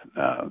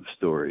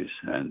stories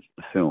and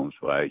films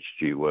by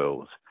H.G.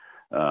 Wells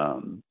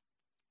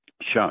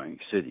showing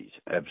cities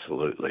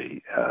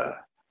absolutely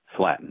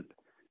flattened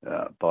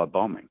by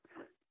bombing.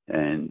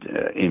 And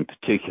in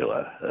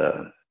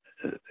particular,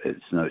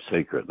 it's no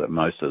secret that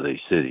most of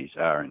these cities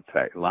are in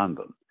fact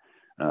London.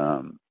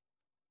 And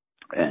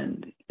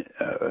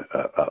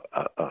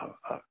a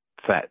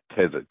fat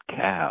tethered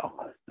cow,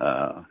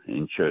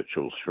 in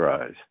Churchill's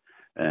phrase.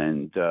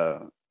 And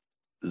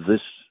this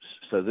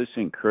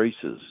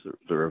increases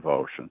the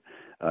revulsion.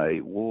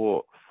 A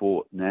war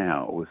fought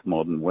now with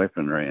modern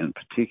weaponry, and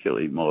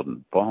particularly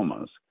modern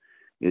bombers,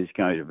 is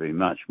going to be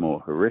much more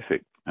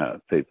horrific,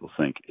 people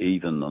think,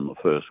 even than the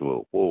First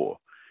World War.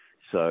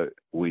 So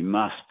we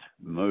must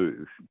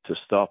move to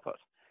stop it.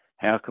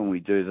 How can we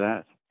do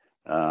that?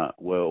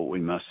 Well, we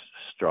must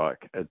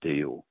strike a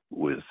deal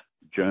with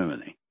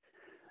Germany.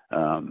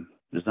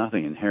 There's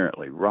nothing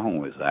inherently wrong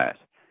with that,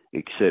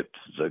 except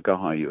the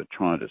guy you're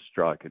trying to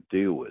strike a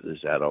deal with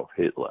is Adolf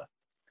Hitler,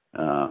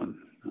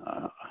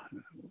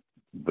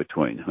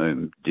 between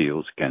whom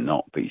deals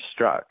cannot be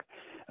struck.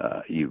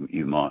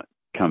 You might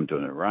come to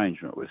an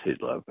arrangement with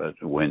Hitler,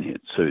 but when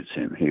it suits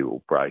him, he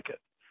will break it.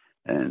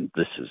 And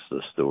this is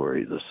the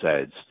story, the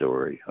sad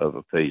story of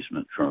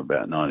appeasement from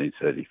about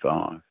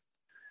 1935.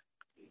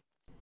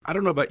 I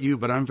don't know about you,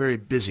 but I'm very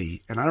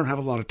busy, and I don't have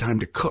a lot of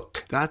time to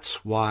cook.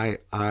 That's why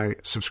I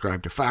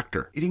subscribe to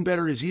Factor. Eating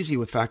better is easy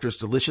with Factor's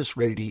delicious,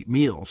 ready-to-eat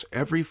meals.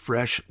 Every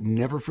fresh,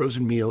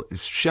 never-frozen meal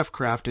is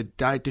chef-crafted,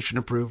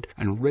 dietitian-approved,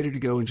 and ready to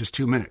go in just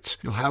 2 minutes.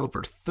 You'll have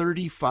over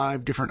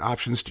 35 different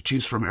options to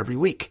choose from every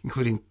week,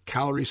 including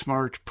Calorie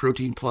Smart,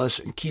 Protein Plus,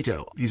 and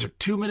Keto. These are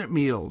 2-minute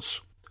meals.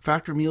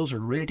 Factor meals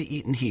are ready to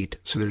eat and heat,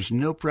 so there's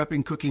no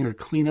prepping, cooking, or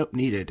cleanup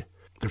needed.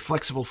 They're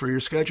flexible for your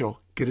schedule.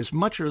 Get as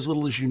much or as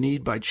little as you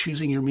need by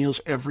choosing your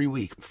meals every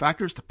week.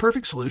 Factor is the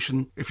perfect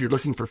solution if you're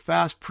looking for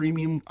fast,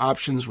 premium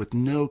options with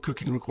no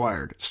cooking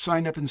required.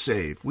 Sign up and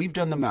save. We've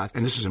done the math,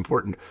 and this is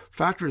important.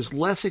 Factor is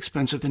less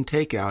expensive than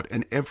takeout,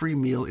 and every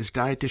meal is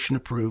dietitian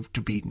approved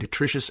to be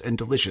nutritious and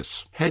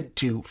delicious. Head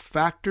to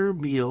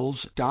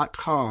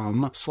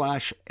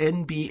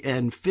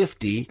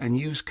factormeals.com/NBN50 and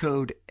use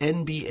code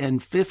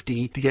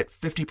NBN50 to get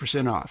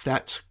 50% off.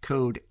 That's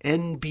code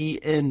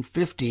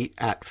NBN50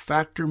 at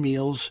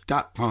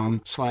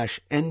factormeals.com/NBN50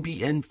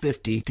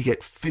 to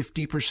get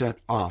 50%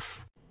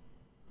 off.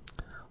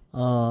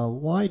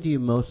 Why do you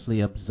mostly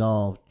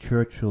absolve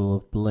Churchill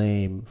of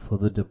blame for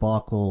the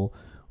debacle,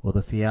 or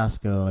the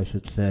fiasco, I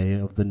should say,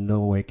 of the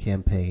Norway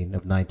campaign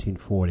of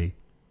 1940?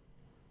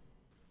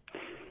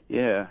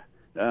 Yeah,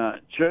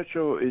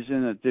 Churchill is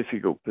in a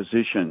difficult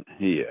position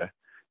here.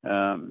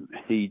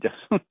 He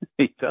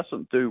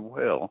doesn't do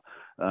well.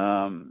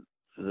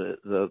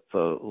 The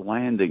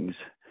landings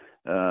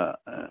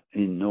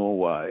in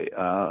Norway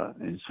are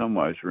in some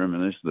ways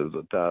reminiscent of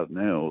the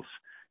Dardanelles.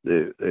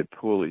 They're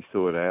poorly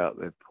thought out,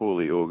 they're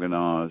poorly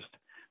organised,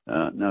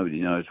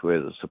 Nobody knows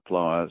where the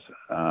supplies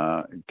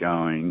are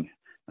going.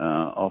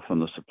 Often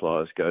the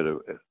supplies go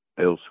to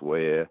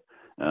elsewhere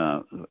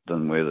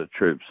than where the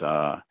troops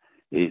are.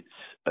 It's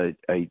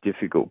a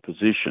difficult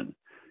position.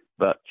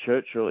 But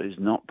Churchill is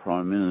not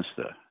Prime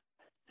Minister.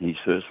 He's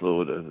First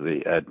Lord of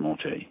the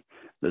Admiralty.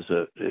 There's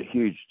a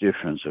huge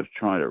difference of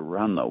trying to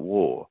run the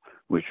war,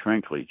 which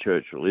frankly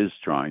Churchill is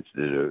trying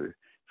to do,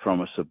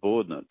 from a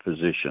subordinate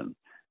position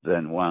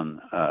than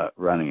one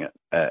running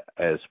it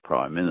as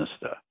Prime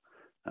Minister.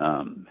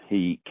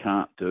 He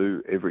can't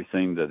do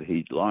everything that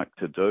he'd like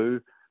to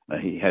do.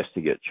 He has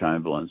to get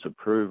Chamberlain's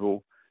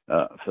approval.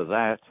 For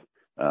that,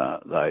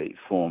 they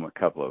form a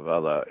couple of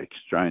other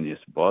extraneous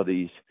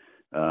bodies,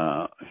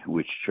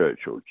 which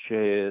Churchill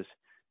chairs,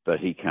 but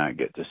he can't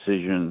get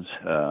decisions.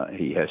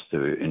 He has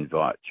to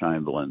invite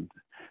Chamberlain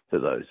to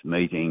those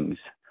meetings.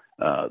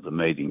 The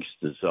meetings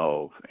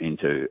dissolve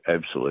into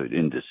absolute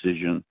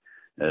indecision,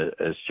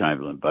 as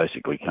Chamberlain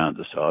basically can't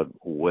decide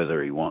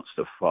whether he wants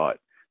to fight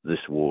this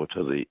war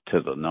to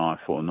the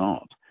knife or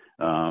not.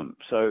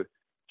 So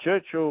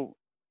Churchill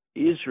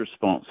is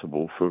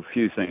responsible for a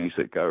few things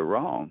that go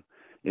wrong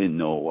in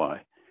Norway,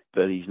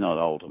 but he's not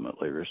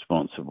ultimately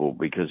responsible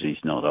because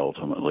he's not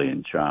ultimately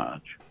in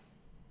charge.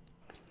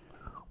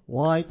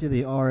 Why did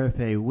the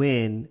RFA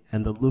win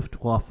and the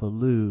Luftwaffe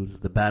lose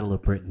the Battle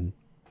of Britain?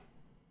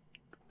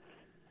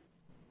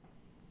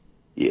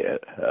 Yeah,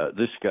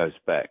 this goes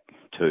back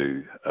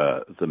to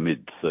the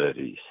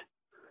mid-30s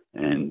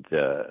and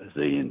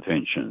the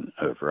invention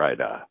of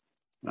radar.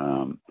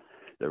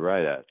 The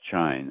radar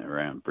chain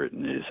around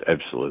Britain is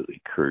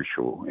absolutely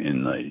crucial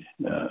in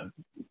the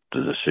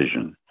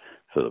decision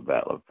for the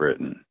Battle of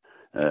Britain.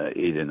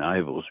 It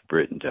enables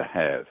Britain to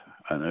have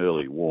an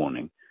early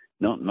warning,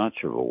 not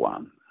much of a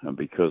one,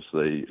 because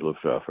the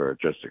Luftwaffe are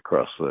just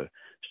across the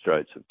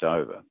Straits of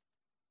Dover.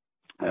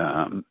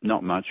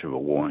 Not much of a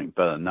warning,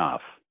 but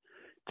enough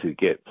to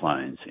get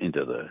planes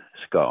into the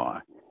sky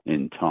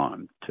in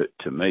time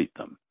to meet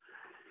them.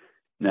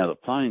 Now, the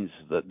planes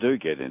that do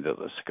get into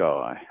the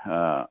sky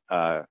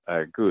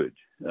are good.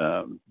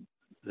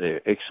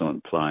 They're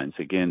excellent planes,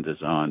 again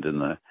designed in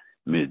the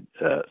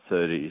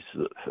mid-30s,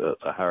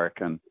 the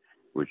Hurricane,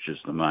 which is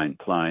the main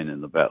plane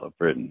in the Battle of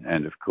Britain,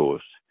 and of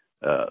course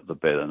the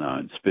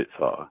better-known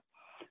Spitfire.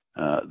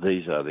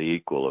 These are the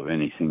equal of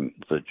anything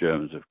the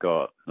Germans have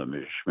got, the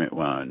Messerschmitt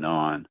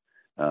 109.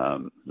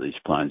 These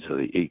planes are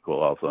the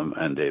equal of them,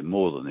 and they're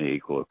more than the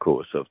equal, of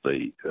course, of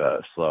the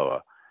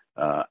slower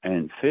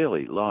and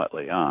fairly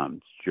lightly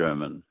armed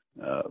German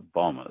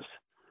bombers.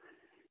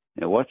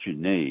 Now, what you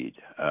need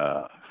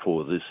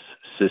for this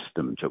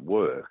system to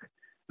work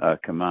are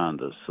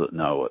commanders that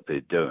know what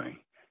they're doing.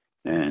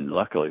 And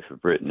luckily for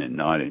Britain in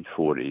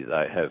 1940,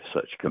 they have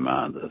such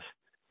commanders.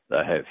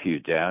 They have Hugh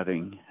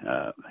Dowding,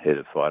 head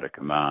of fighter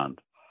command,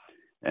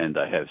 and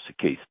they have Sir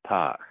Keith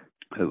Park,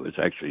 who was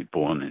actually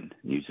born in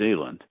New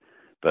Zealand,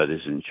 but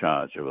is in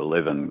charge of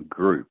 11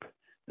 Group.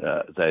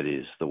 That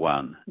is the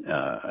one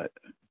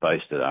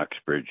based at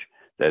Uxbridge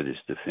that is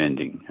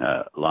defending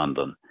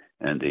London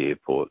and the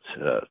airports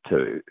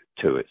to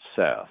its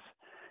south.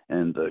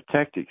 And the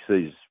tactics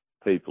these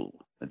people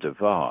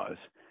devise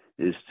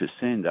is to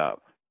send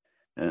up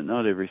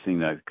not everything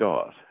they've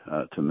got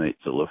to meet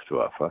the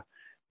Luftwaffe,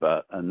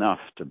 but enough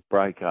to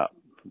break up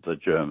the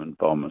German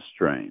bomber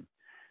stream.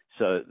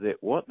 So that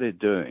what they're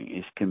doing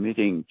is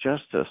committing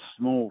just a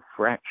small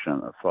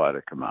fraction of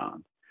fighter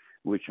command,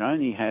 which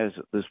only has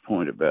at this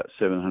point about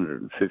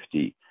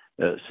 750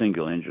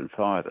 single-engine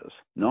fighters.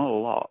 Not a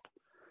lot.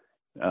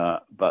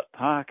 But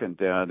Park and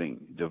Dowding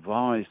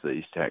devised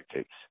these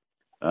tactics,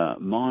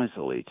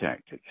 miserly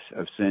tactics,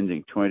 of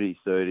sending 20,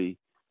 30,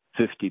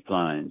 50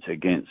 planes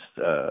against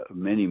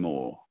many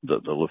more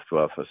that the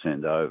Luftwaffe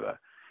send over,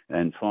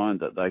 and find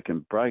that they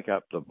can break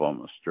up the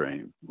bomber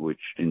stream,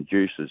 which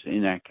induces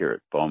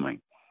inaccurate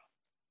bombing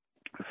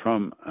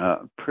from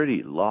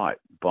pretty light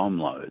bomb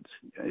loads,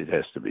 it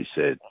has to be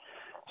said.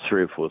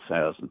 3,000 or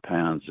 4,000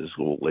 pounds is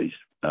all these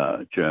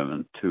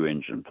German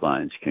two-engine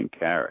planes can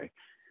carry.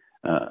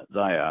 They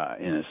are,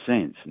 in a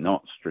sense,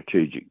 not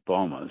strategic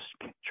bombers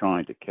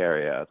trying to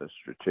carry out a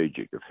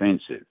strategic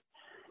offensive.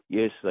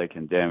 Yes, they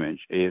can damage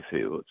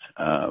airfields,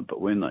 but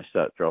when they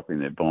start dropping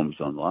their bombs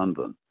on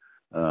London,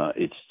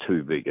 it's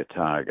too big a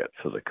target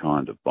for the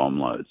kind of bomb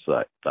loads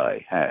that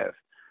they have.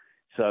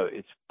 So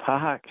it's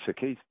Park, Sir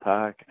Keith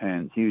Park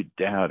and Hugh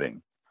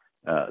Dowding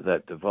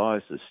that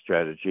devise this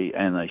strategy,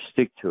 and they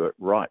stick to it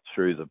right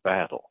through the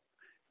battle.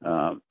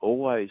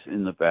 Always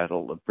in the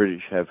battle, the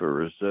British have a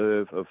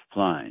reserve of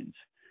planes,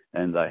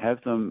 and they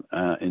have them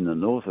in the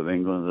north of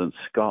England and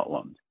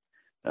Scotland.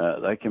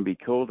 They can be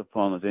called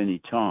upon at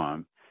any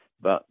time,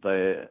 but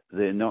they're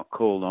not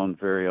called on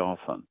very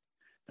often.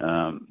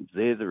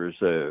 They're the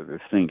reserve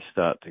if things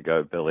start to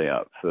go belly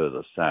up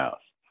further south.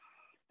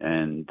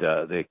 And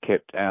they're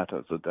kept out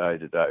of the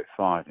day-to-day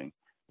fighting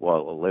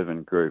while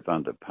 11 Group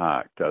under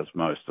Park does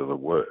most of the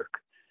work.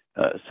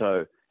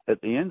 So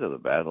at the end of the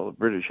battle, the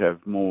British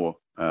have more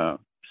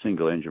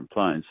single-engine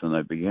planes than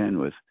they began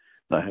with.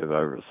 They have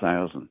over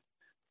 1,000.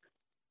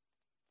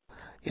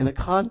 In the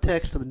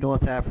context of the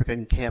North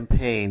African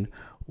campaign,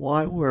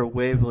 why were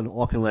Wavell and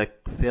Auchinleck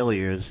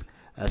failures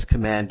as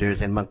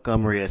commanders and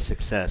Montgomery a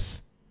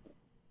success?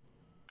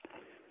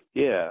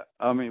 Yeah,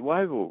 I mean,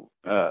 Wavell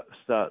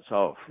starts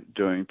off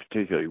doing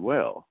particularly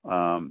well.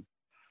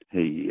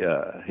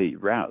 He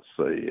routs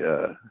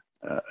the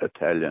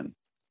Italian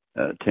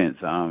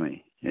 10th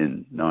Army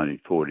in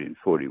 1940 and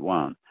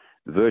 41,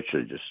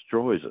 virtually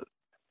destroys it.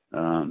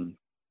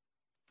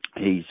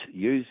 He's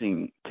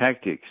using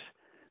tactics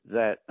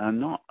that are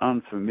not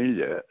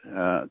unfamiliar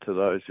to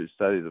those who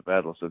study the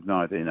battles of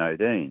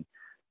 1918.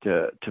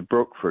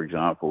 Tobruk, for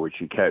example, which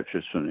he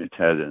captures from the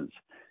Italians,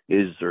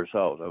 is the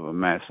result of a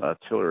mass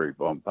artillery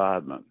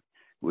bombardment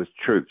with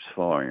troops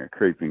following a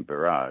creeping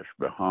barrage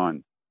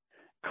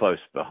close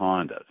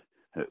behind it,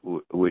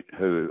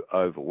 who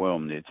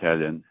overwhelmed the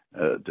Italian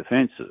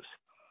defences.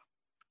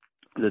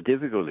 The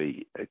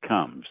difficulty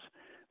comes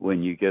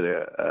when you get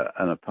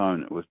an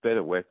opponent with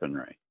better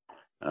weaponry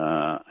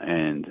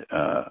and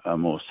a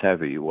more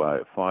savvy way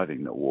of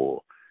fighting the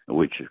war,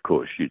 which of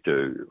course you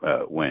do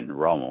when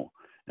Rommel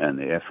and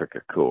the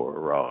Afrika Korps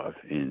arrive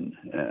in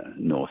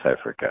North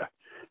Africa.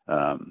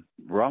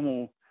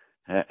 Rommel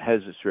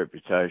has this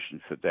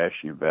reputation for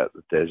dashing about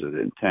the desert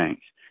in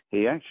tanks.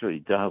 He actually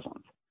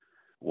doesn't.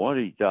 What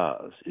he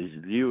does is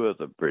lure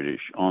the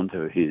British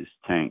onto his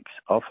tanks,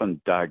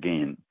 often dug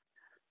in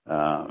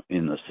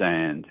the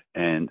sand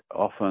and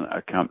often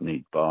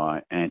accompanied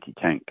by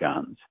anti-tank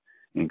guns,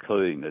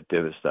 including the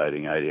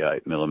devastating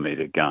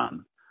 88mm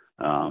gun.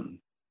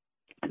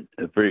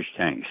 The British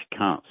tanks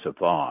can't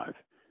survive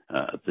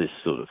this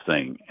sort of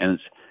thing. And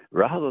it's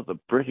rather the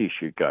British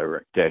who go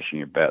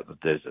dashing about the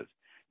desert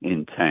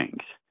in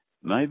tanks.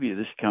 Maybe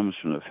this comes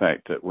from the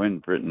fact that when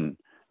Britain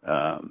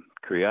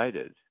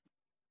created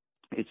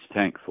its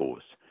tank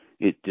force,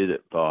 it did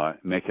it by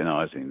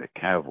mechanising the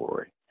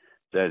cavalry.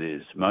 That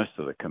is, most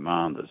of the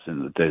commanders in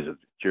the desert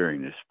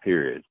during this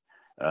period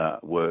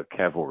were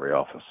cavalry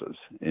officers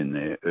in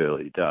their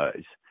early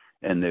days,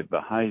 and they're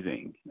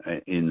behaving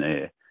in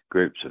their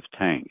groups of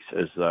tanks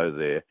as though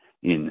they're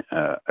in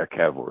a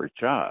cavalry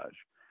charge.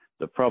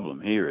 The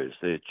problem here is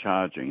they're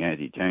charging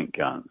anti-tank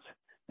guns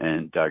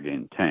and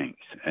dug-in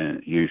tanks,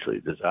 and usually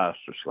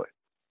disastrously.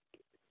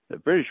 The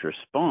British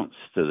response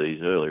to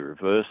these early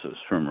reverses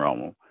from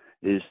Rommel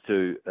is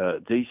to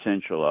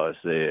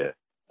decentralise their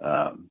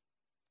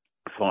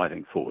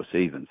fighting force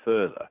even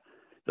further.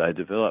 They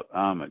develop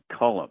armoured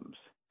columns,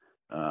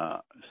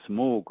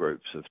 small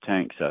groups of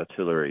tanks,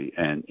 artillery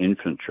and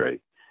infantry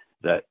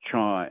that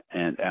try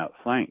and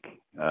outflank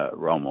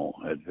Rommel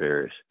at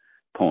various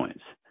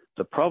points.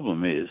 The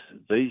problem is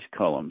these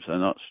columns are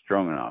not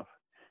strong enough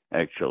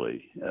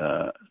actually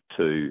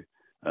to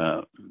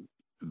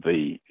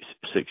be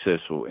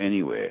successful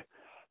anywhere.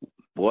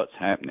 What's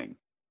happening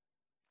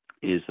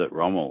is that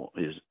Rommel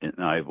is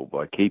enabled,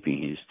 by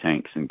keeping his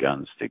tanks and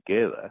guns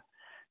together,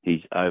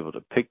 he's able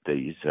to pick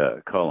these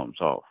columns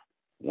off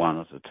one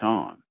at a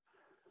time.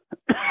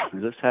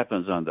 This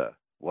happens under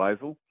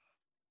Wavell,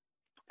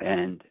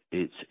 and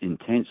it's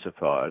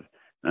intensified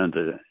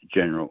under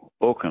General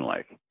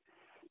Auchinleck.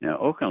 Now,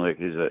 Auchinleck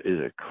is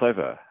a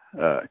clever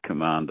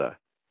commander,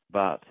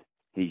 but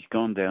he's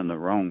gone down the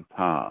wrong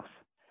path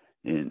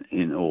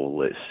in all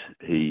this.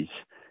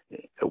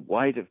 A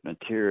weight of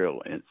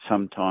material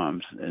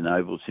sometimes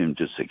enables him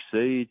to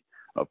succeed.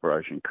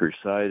 Operation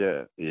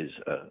Crusader is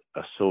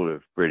a sort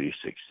of British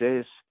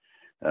success,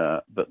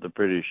 but the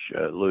British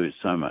lose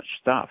so much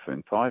stuff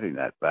in fighting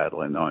that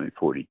battle in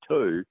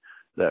 1942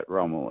 that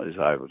Rommel is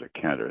able to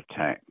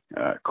counterattack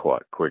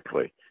quite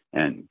quickly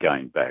and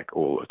gain back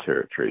all the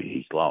territory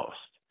he's lost.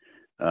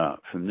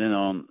 From then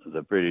on,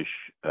 the British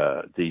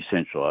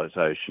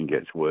decentralisation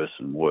gets worse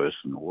and worse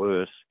and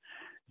worse.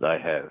 They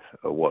have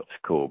what's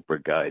called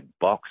brigade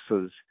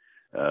boxes,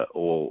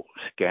 all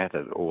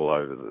scattered all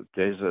over the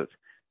desert.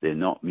 They're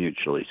not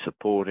mutually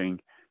supporting,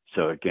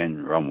 so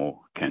again, Rommel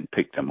can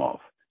pick them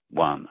off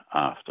one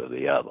after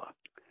the other.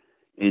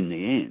 In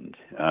the end,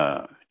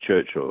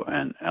 Churchill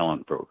and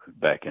Alanbrooke,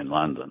 back in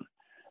London,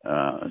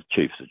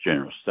 Chiefs of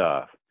General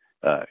Staff,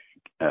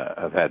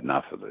 have had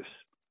enough of this.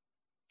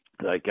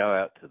 They go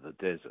out to the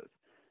desert,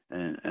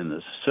 and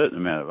there's a certain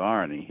amount of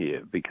irony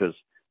here, because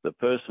the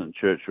person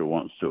Churchill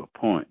wants to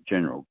appoint,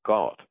 General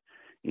Gott,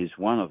 is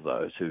one of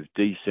those who've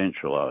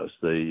decentralised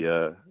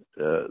the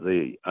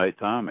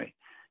 8th Army.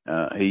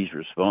 He's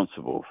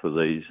responsible for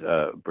these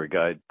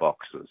brigade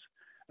boxes,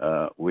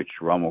 which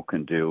Rommel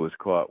can deal with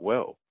quite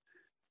well.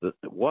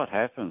 What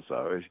happens,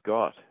 though, is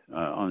Gott,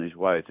 on his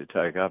way to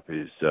take up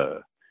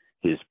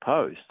his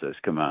post as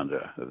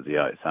commander of the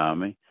 8th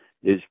Army,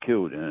 is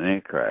killed in an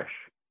air crash,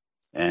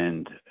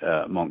 and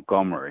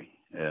Montgomery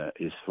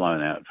is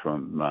flown out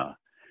from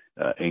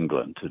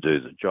England to do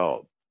the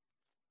job.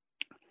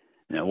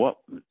 Now, what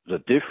the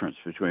difference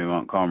between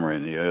Montgomery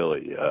and the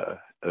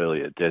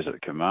earlier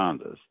desert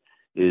commanders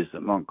is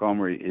that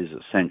Montgomery is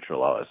a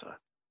centralizer.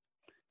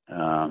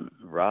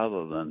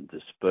 Rather than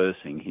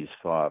dispersing his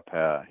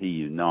firepower, he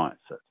unites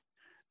it.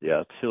 The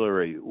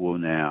artillery will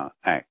now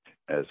act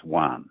as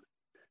one.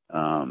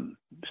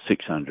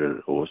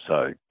 600 or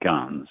so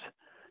guns.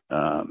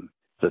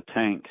 The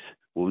tanks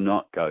will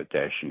not go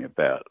dashing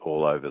about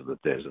all over the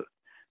desert.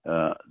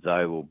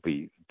 They will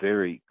be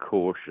very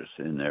cautious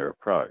in their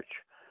approach.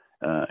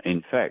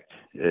 In fact,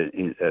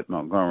 at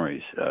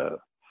Montgomery's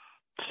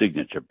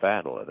signature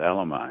battle at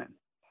Alamein,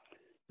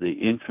 the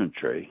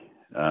infantry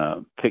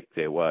picked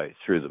their way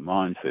through the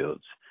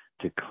minefields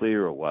to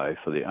clear a way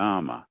for the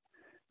armour,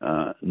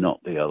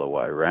 not the other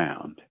way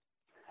round.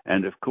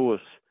 And of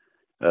course,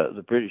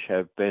 the British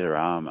have better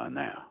armour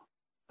now.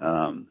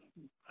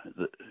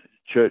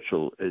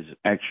 Churchill is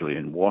actually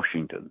in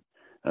Washington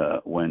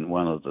when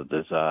one of the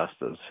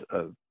disasters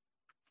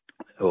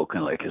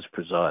Auchinleck has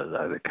presided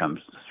over comes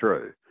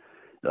through.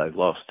 They've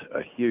lost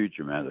a huge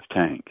amount of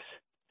tanks.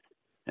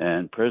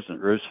 And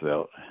President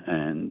Roosevelt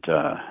and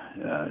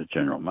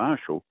General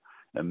Marshall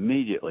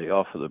immediately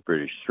offer the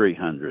British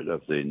 300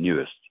 of their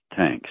newest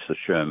tanks, the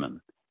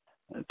Sherman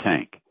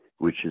tank,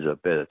 which is a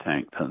better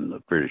tank than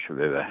the British have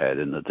ever had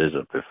in the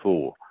desert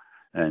before.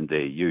 And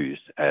they're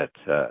used at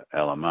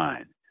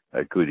Alamein,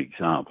 a good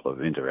example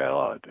of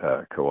inter-allied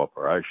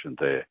cooperation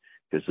there,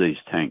 because these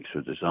tanks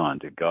were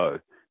designed to go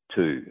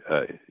to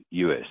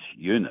US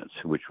units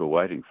which were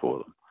waiting for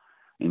them.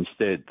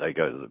 Instead, they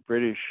go to the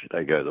British,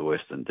 they go to the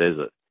Western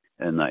Desert,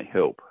 and they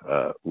help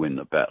win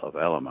the Battle of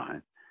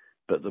Alamein.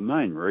 But the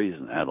main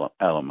reason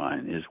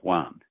Alamein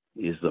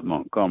is that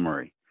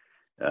Montgomery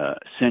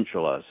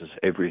centralizes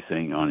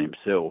everything on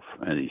himself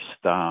and his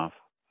staff,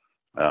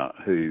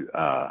 who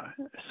are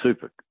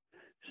super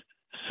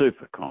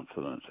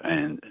confident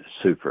and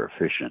super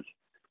efficient.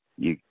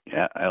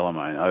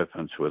 Alamein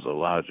opens with the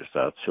largest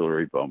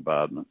artillery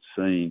bombardment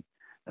seen,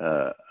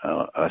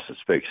 I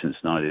suspect, since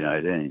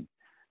 1918.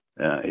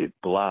 It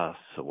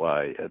blasts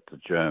away at the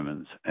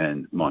Germans,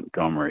 and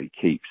Montgomery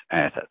keeps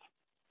at it.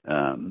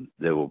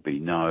 There will be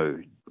no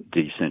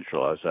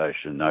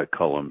decentralization, no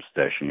columns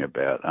dashing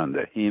about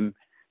under him.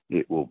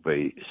 It will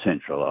be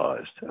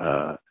centralized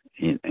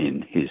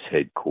in his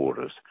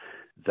headquarters.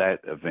 That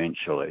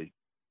eventually,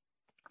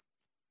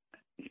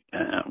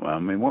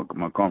 what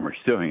Montgomery's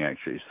doing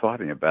actually is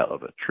fighting a battle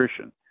of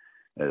attrition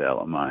at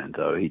Alamein,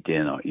 though he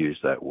dare not use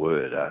that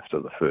word after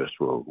the First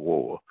World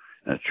War.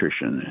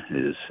 Attrition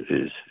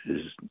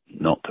is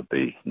not to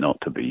be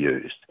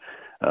used,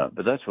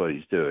 but that's what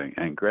he's doing,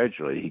 and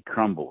gradually he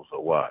crumbles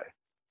away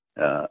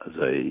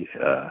the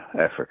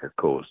Afrika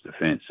Korps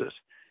defences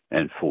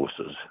and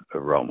forces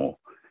Rommel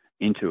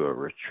into a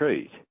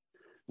retreat,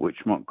 which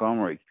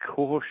Montgomery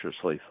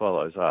cautiously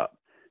follows up,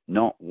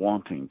 not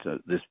wanting to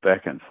this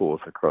back and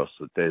forth across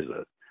the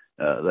desert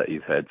that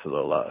you've had for the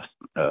last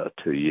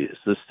 2 years.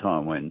 This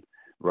time when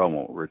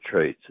Rommel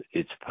retreats,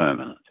 it's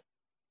permanent.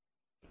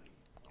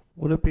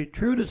 Would it be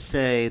true to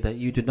say that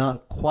you do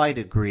not quite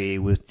agree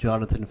with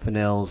Jonathan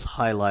Fennell's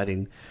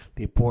highlighting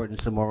the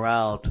importance of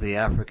morale to the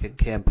African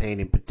campaign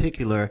in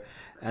particular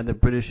and the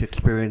British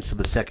experience of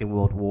the Second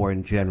World War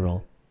in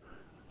general?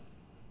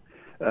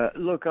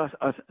 Look,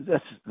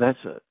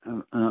 that's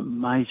an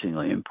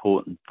amazingly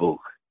important book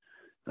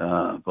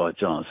by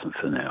Jonathan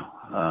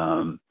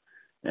Fennell,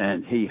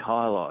 and he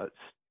highlights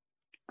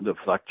the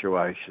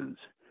fluctuations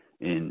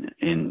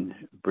in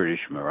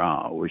British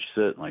morale, which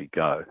certainly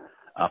go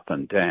up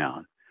and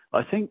down.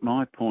 I think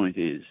my point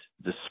is,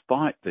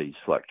 despite these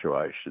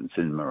fluctuations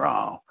in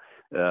morale,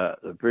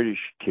 the British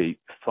keep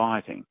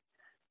fighting.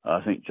 I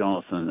think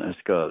Jonathan has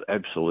got it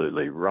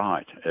absolutely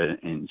right.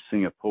 In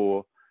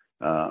Singapore,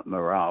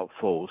 morale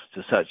falls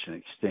to such an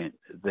extent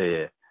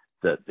there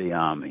that the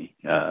army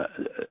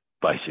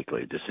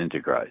basically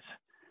disintegrates,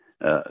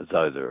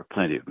 though there are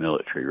plenty of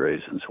military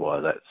reasons why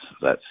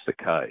that's the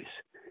case.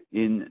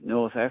 In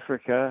North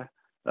Africa,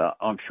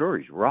 I'm sure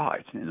he's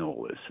right in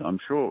all this. I'm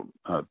sure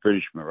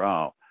British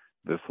morale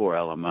before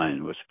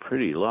Alamein was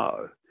pretty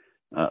low.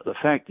 The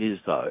fact is,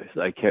 though,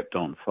 they kept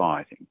on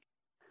fighting.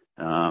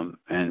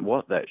 And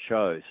what that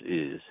shows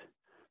is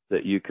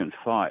that you can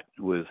fight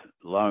with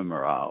low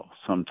morale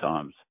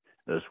sometimes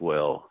as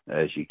well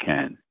as you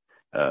can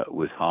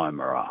with high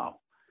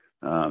morale.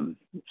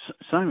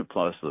 Same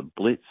applies to the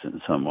Blitz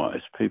in some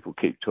ways. People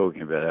keep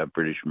talking about how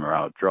British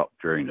morale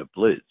dropped during the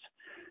Blitz.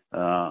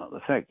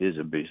 The fact is,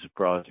 it'd be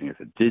surprising if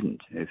it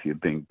didn't. If you're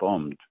being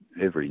bombed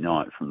every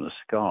night from the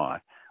sky,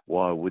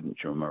 why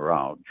wouldn't your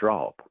morale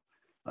drop?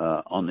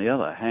 On the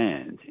other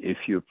hand, if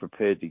you're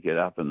prepared to get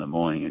up in the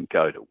morning and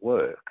go to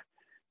work,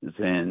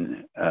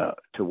 then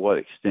to what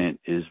extent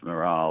is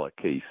morale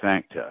a key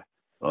factor?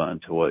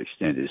 And to what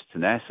extent is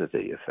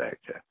tenacity a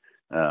factor?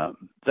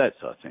 That's,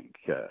 I think,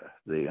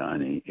 the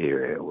only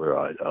area where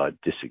I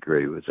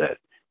disagree with that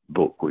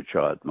book, which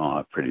I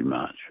admire pretty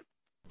much.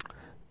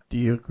 Do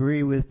you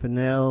agree with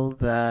Fennell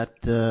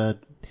that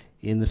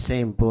in the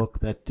same book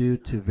that due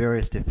to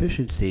various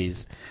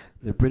deficiencies,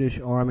 the British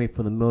Army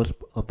for the most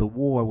of the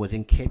war was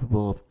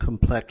incapable of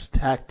complex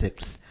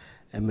tactics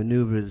and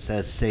maneuvers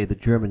as, say, the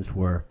Germans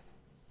were?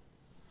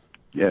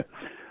 Yeah,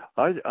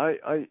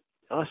 I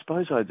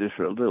suppose I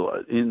differ a little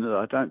in that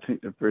I don't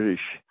think the British,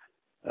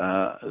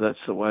 that's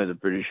the way the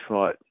British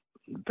fight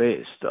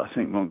best. I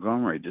think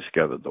Montgomery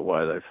discovered the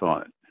way they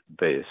fight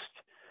best.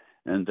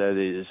 and that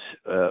is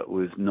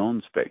with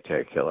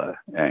non-spectacular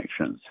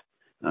actions.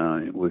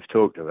 We've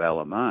talked of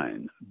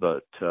Alamein,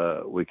 but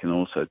we can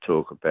also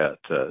talk about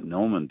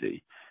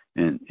Normandy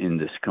in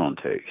this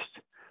context.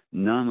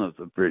 None of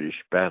the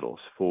British battles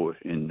fought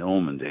in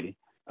Normandy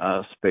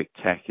are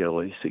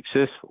spectacularly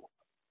successful.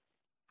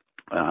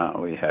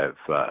 We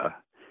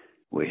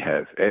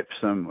have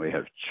Epsom, we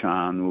have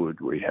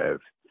Charnwood, we have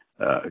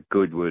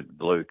Goodwood,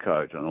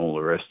 Bluecoat, and all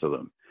the rest of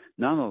them.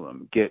 None of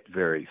them get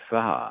very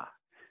far,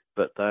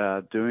 but they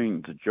are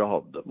doing the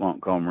job that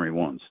Montgomery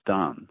wants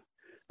done,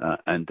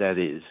 and that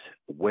is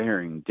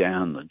wearing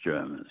down the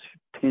Germans,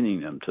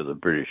 pinning them to the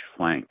British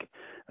flank,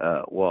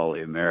 while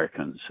the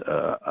Americans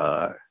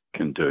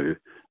can do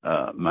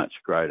much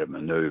greater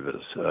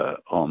manoeuvres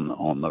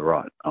on the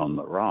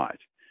right.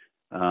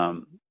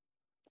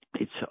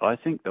 It's, I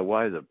think, the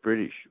way the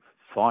British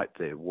fight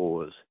their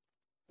wars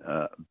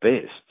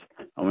best.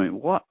 I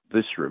mean, what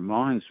this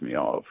reminds me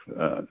of,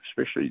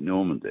 especially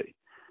Normandy,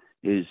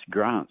 is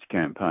Grant's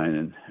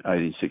campaign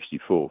in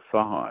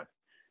 1864-5,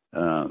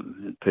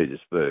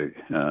 Petersburg,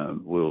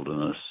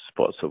 Wilderness,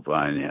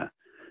 Spotsylvania,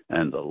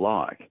 and the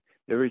like.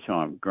 Every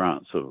time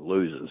Grant sort of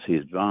loses, he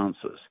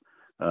advances.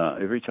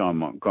 Every time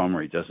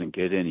Montgomery doesn't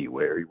get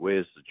anywhere, he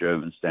wears the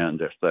Germans down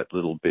just that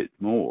little bit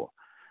more.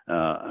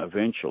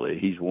 Eventually,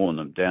 he's worn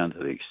them down to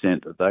the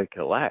extent that they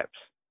collapse.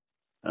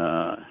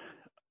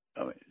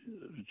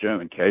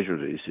 German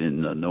casualties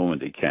in the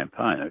Normandy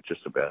campaign are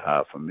just about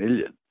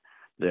 500,000.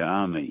 The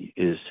army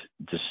is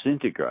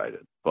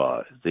disintegrated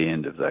by the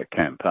end of that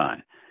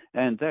campaign.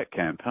 And that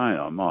campaign,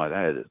 I might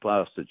add, it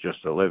lasted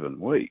just 11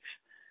 weeks,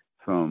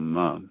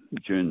 from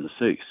June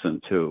the 6th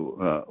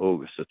until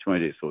August the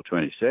 20th or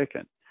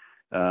 22nd.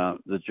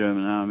 The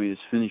German army is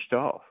finished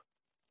off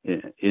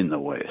in the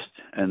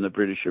West, and the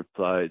British have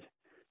played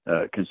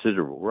a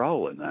considerable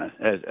role in that,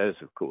 as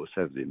of course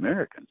have the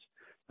Americans,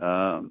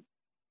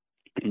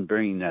 in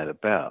bringing that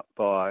about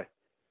by,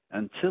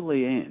 until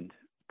the end,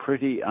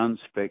 pretty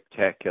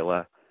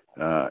unspectacular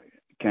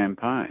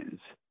campaigns.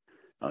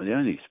 The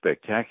only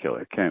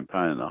spectacular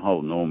campaign in the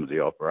whole Normandy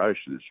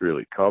operation is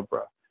really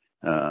Cobra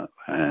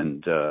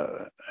and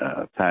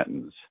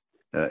Patton's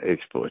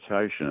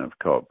exploitation of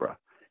Cobra.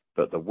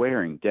 But the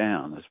wearing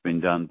down has been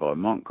done by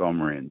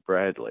Montgomery and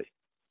Bradley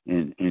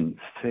in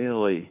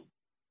fairly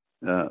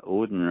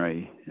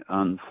ordinary,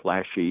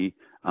 unflashy,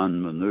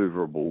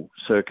 unmaneuverable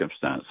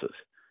circumstances.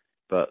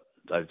 But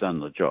they've done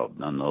the job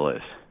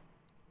nonetheless.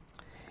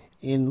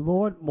 In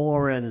Lord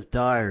Moran's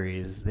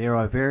diaries, there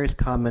are various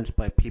comments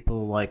by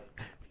people like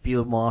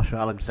Field Marshal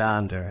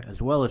Alexander,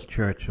 as well as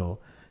Churchill,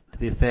 to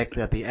the effect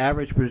that the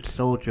average British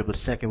soldier of the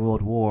Second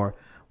World War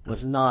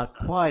was not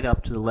quite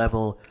up to the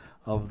level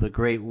of the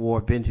Great War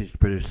vintage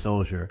British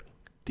soldier.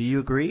 Do you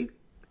agree?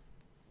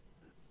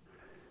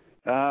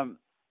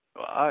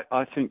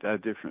 I think they're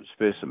different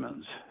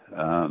specimens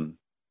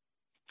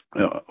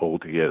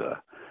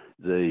altogether.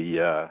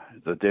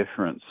 The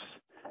difference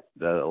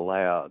that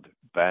allowed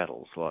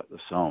battles like the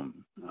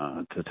Somme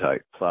to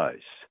take place,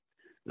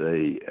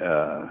 the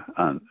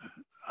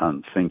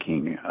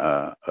unthinking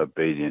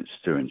obedience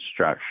to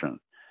instruction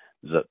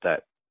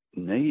that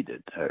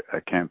needed,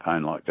 a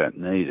campaign like that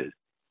needed,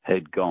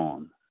 had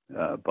gone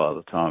by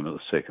the time of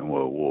the Second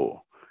World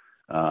War.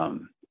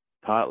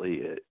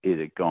 Partly it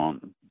had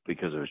gone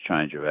because of a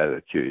change of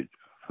attitude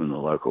from the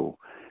local,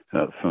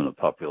 from the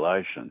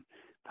population.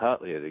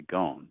 Partly it had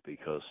gone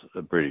because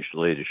the British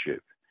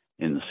leadership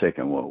in the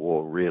Second World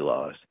War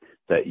realised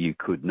that you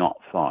could not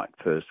fight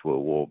First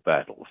World War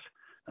battles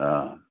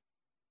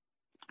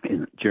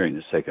during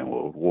the Second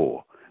World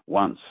War.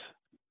 Once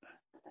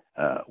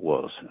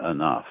was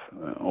enough,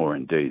 or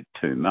indeed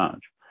too much.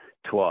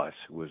 Twice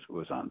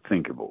was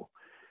unthinkable.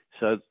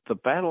 So the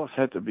battles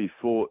had to be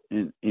fought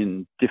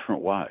in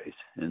different ways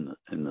in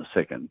the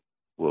Second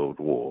World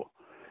War,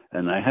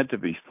 and they had to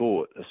be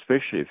fought,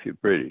 especially if you're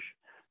British,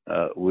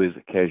 with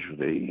a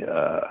casualty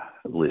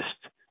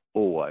list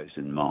always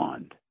in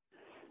mind.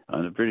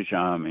 And the British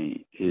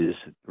Army is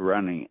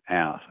running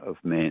out of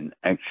men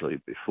actually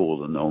before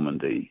the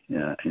Normandy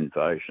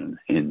invasion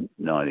in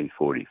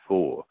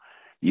 1944.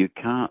 You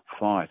can't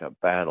fight a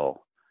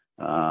battle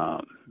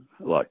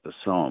like the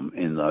Somme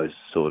in those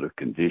sort of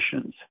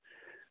conditions.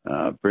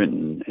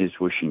 Britain is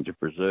wishing to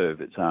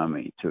preserve its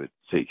army to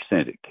the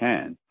extent it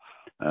can,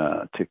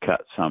 to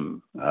cut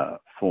some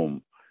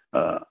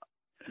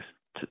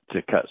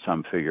to cut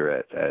some figure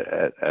at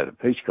a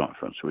peace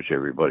conference, which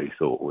everybody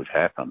thought would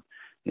happen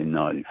in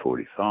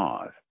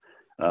 1945.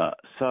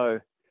 So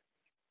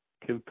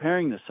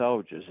comparing the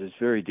soldiers is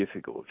very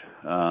difficult.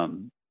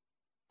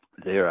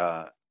 There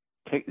are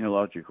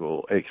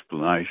technological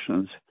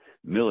explanations,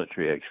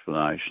 military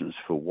explanations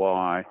for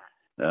why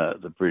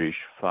the British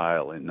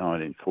fail in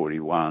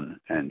 1941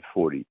 and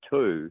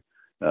 42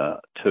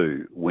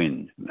 to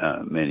win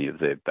many of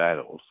their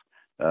battles,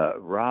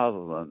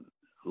 rather than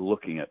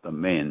looking at the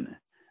men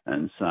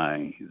and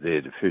saying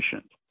they're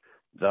deficient.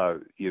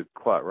 Though you're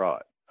quite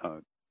right,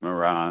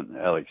 Moran,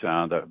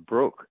 Alexander,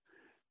 Brooke,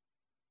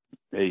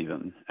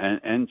 even,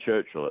 and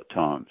Churchill at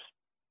times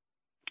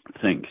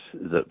thinks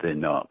that they're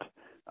not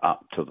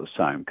up to the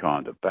same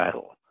kind of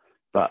battle.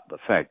 But the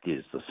fact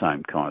is the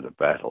same kind of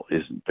battle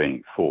isn't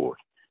being fought.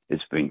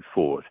 It's being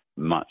fought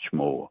much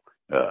more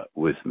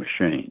with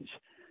machines.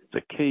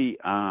 The key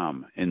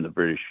arm in the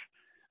British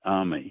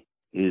Army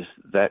is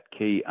that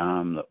key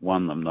arm that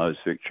won them those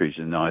victories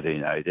in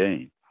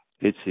 1918.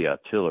 It's the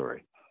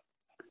artillery.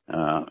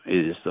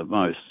 It is the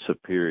most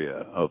superior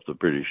of the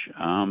British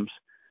arms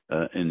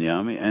in the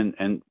Army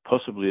and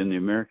possibly in the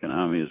American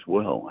Army as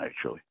well,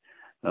 actually.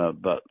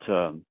 But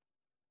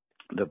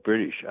the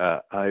British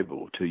are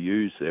able to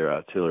use their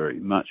artillery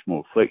much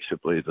more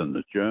flexibly than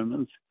the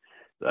Germans.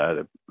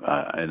 They're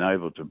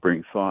enabled to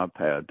bring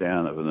firepower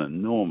down of an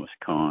enormous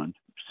kind,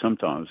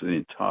 sometimes an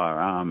entire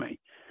army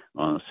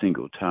on a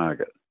single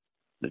target.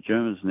 The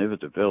Germans never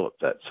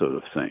developed that sort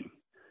of thing.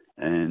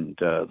 And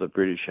the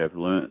British have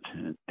learnt,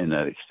 in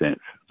that extent,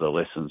 the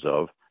lessons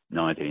of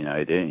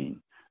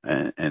 1918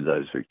 and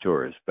those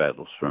victorious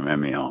battles from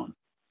Amiens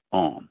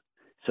on.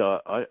 So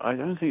I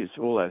don't think it's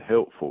all that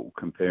helpful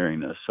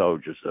comparing the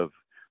soldiers of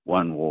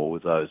one war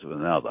with those of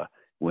another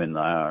when they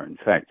are, in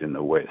fact, in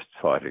the West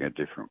fighting a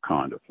different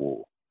kind of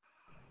war.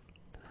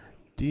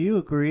 Do you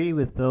agree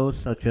with those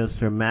such as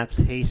Sir Max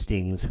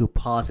Hastings, who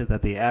posit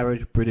that the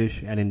average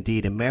British and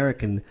indeed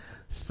American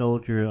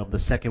soldier of the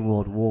Second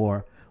World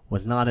War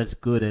was not as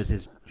good as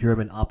his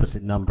German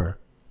opposite number?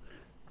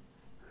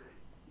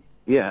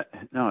 Yeah,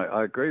 no,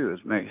 I agree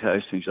with Max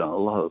Hastings on a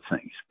lot of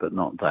things, but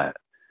not that.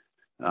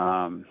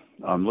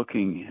 I'm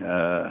looking,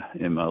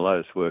 in my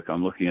latest work,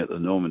 I'm looking at the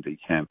Normandy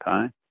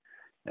campaign,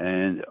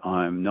 and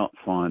I'm not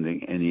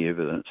finding any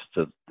evidence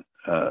to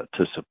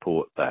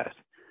support that.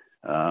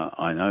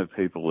 I know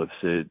people have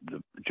said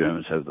the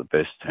Germans have the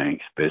best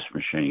tanks, best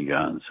machine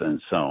guns,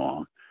 and so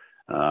on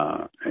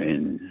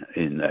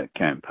in that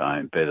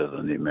campaign, better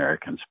than the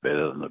Americans,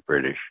 better than the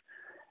British.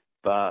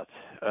 But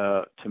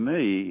to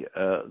me,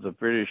 the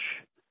British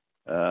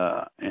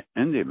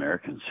and the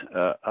Americans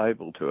are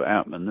able to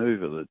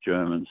outmaneuver the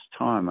Germans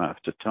time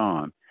after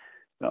time.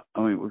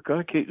 I mean, we've got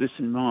to keep this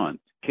in mind.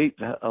 Keep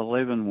that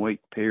 11-week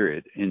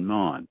period in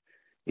mind.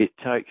 It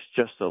takes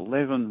just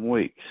 11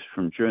 weeks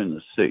from June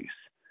the 6th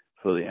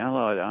for the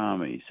Allied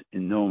armies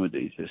in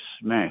Normandy to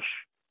smash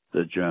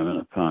the German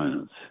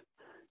opponents.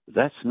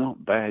 That's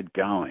not bad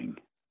going.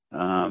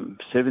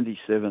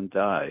 77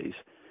 days,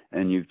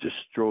 and you've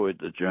destroyed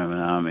the German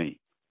army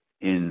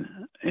in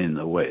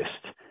the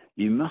West.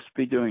 You must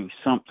be doing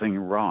something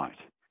right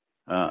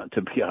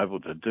to be able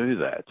to do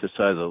that, to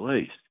say the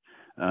least.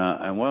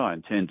 And what I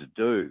intend to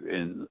do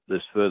in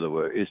this further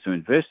work is to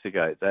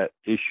investigate that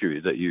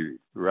issue that you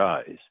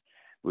raise,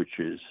 which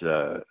is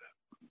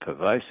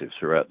pervasive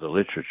throughout the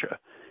literature,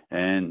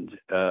 and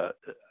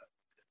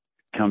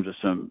come to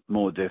some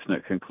more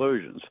definite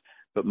conclusions.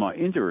 But my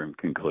interim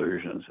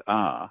conclusions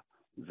are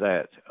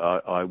that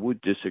I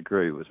would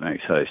disagree with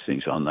Max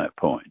Hastings on that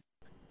point.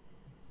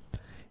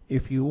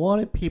 If you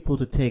wanted people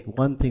to take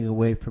one thing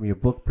away from your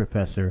book,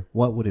 Professor,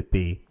 what would it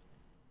be?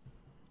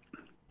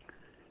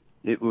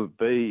 It would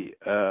be,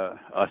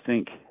 I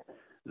think,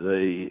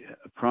 the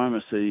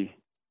primacy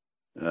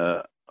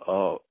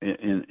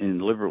in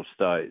liberal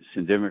states,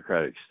 in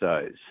democratic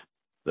states,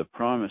 the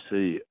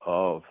primacy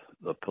of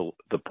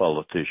the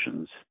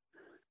politicians.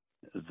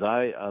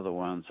 They are the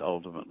ones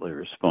ultimately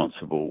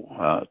responsible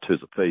to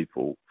the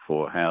people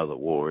for how the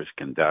war is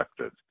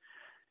conducted.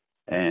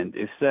 And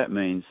if that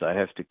means they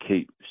have to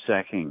keep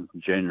sacking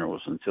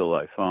generals until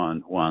they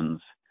find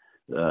ones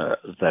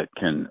that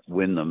can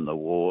win them the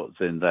war,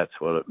 then that's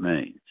what it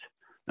means.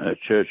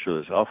 Churchill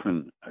is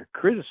often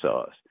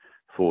criticised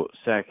for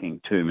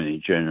sacking too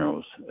many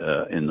generals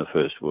in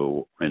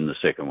the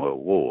Second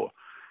World War.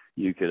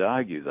 You could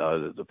argue, though,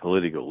 that the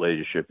political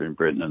leadership in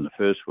Britain in the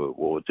First World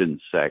War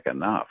didn't sack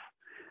enough.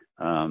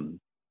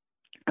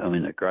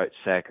 The great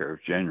sacker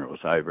of generals,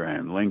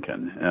 Abraham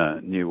Lincoln,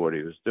 knew what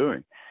he was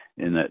doing.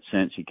 In that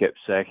sense, he kept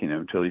sacking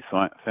them until he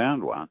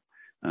found one,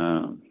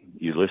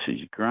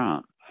 Ulysses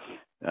Grant.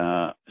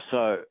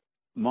 So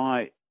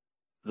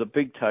the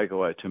big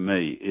takeaway to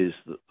me is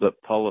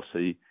that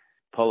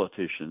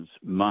politicians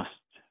must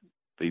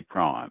be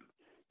prime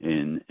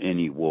in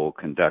any war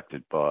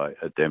conducted by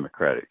a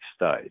democratic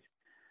state.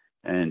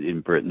 And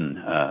in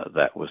Britain,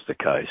 that was the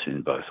case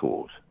in both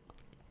wars.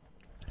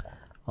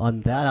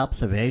 On that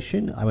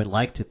observation, I would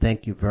like to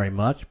thank you very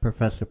much,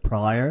 Professor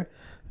Pryor,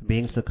 for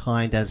being so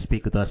kind as to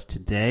speak with us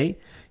today.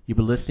 You've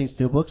been listening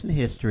to New Books in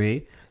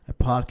History, a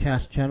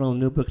podcast channel on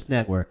New Books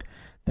Network.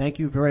 Thank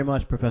you very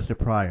much, Professor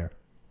Pryor.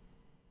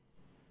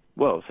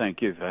 Well,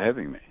 thank you for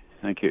having me.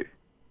 Thank you.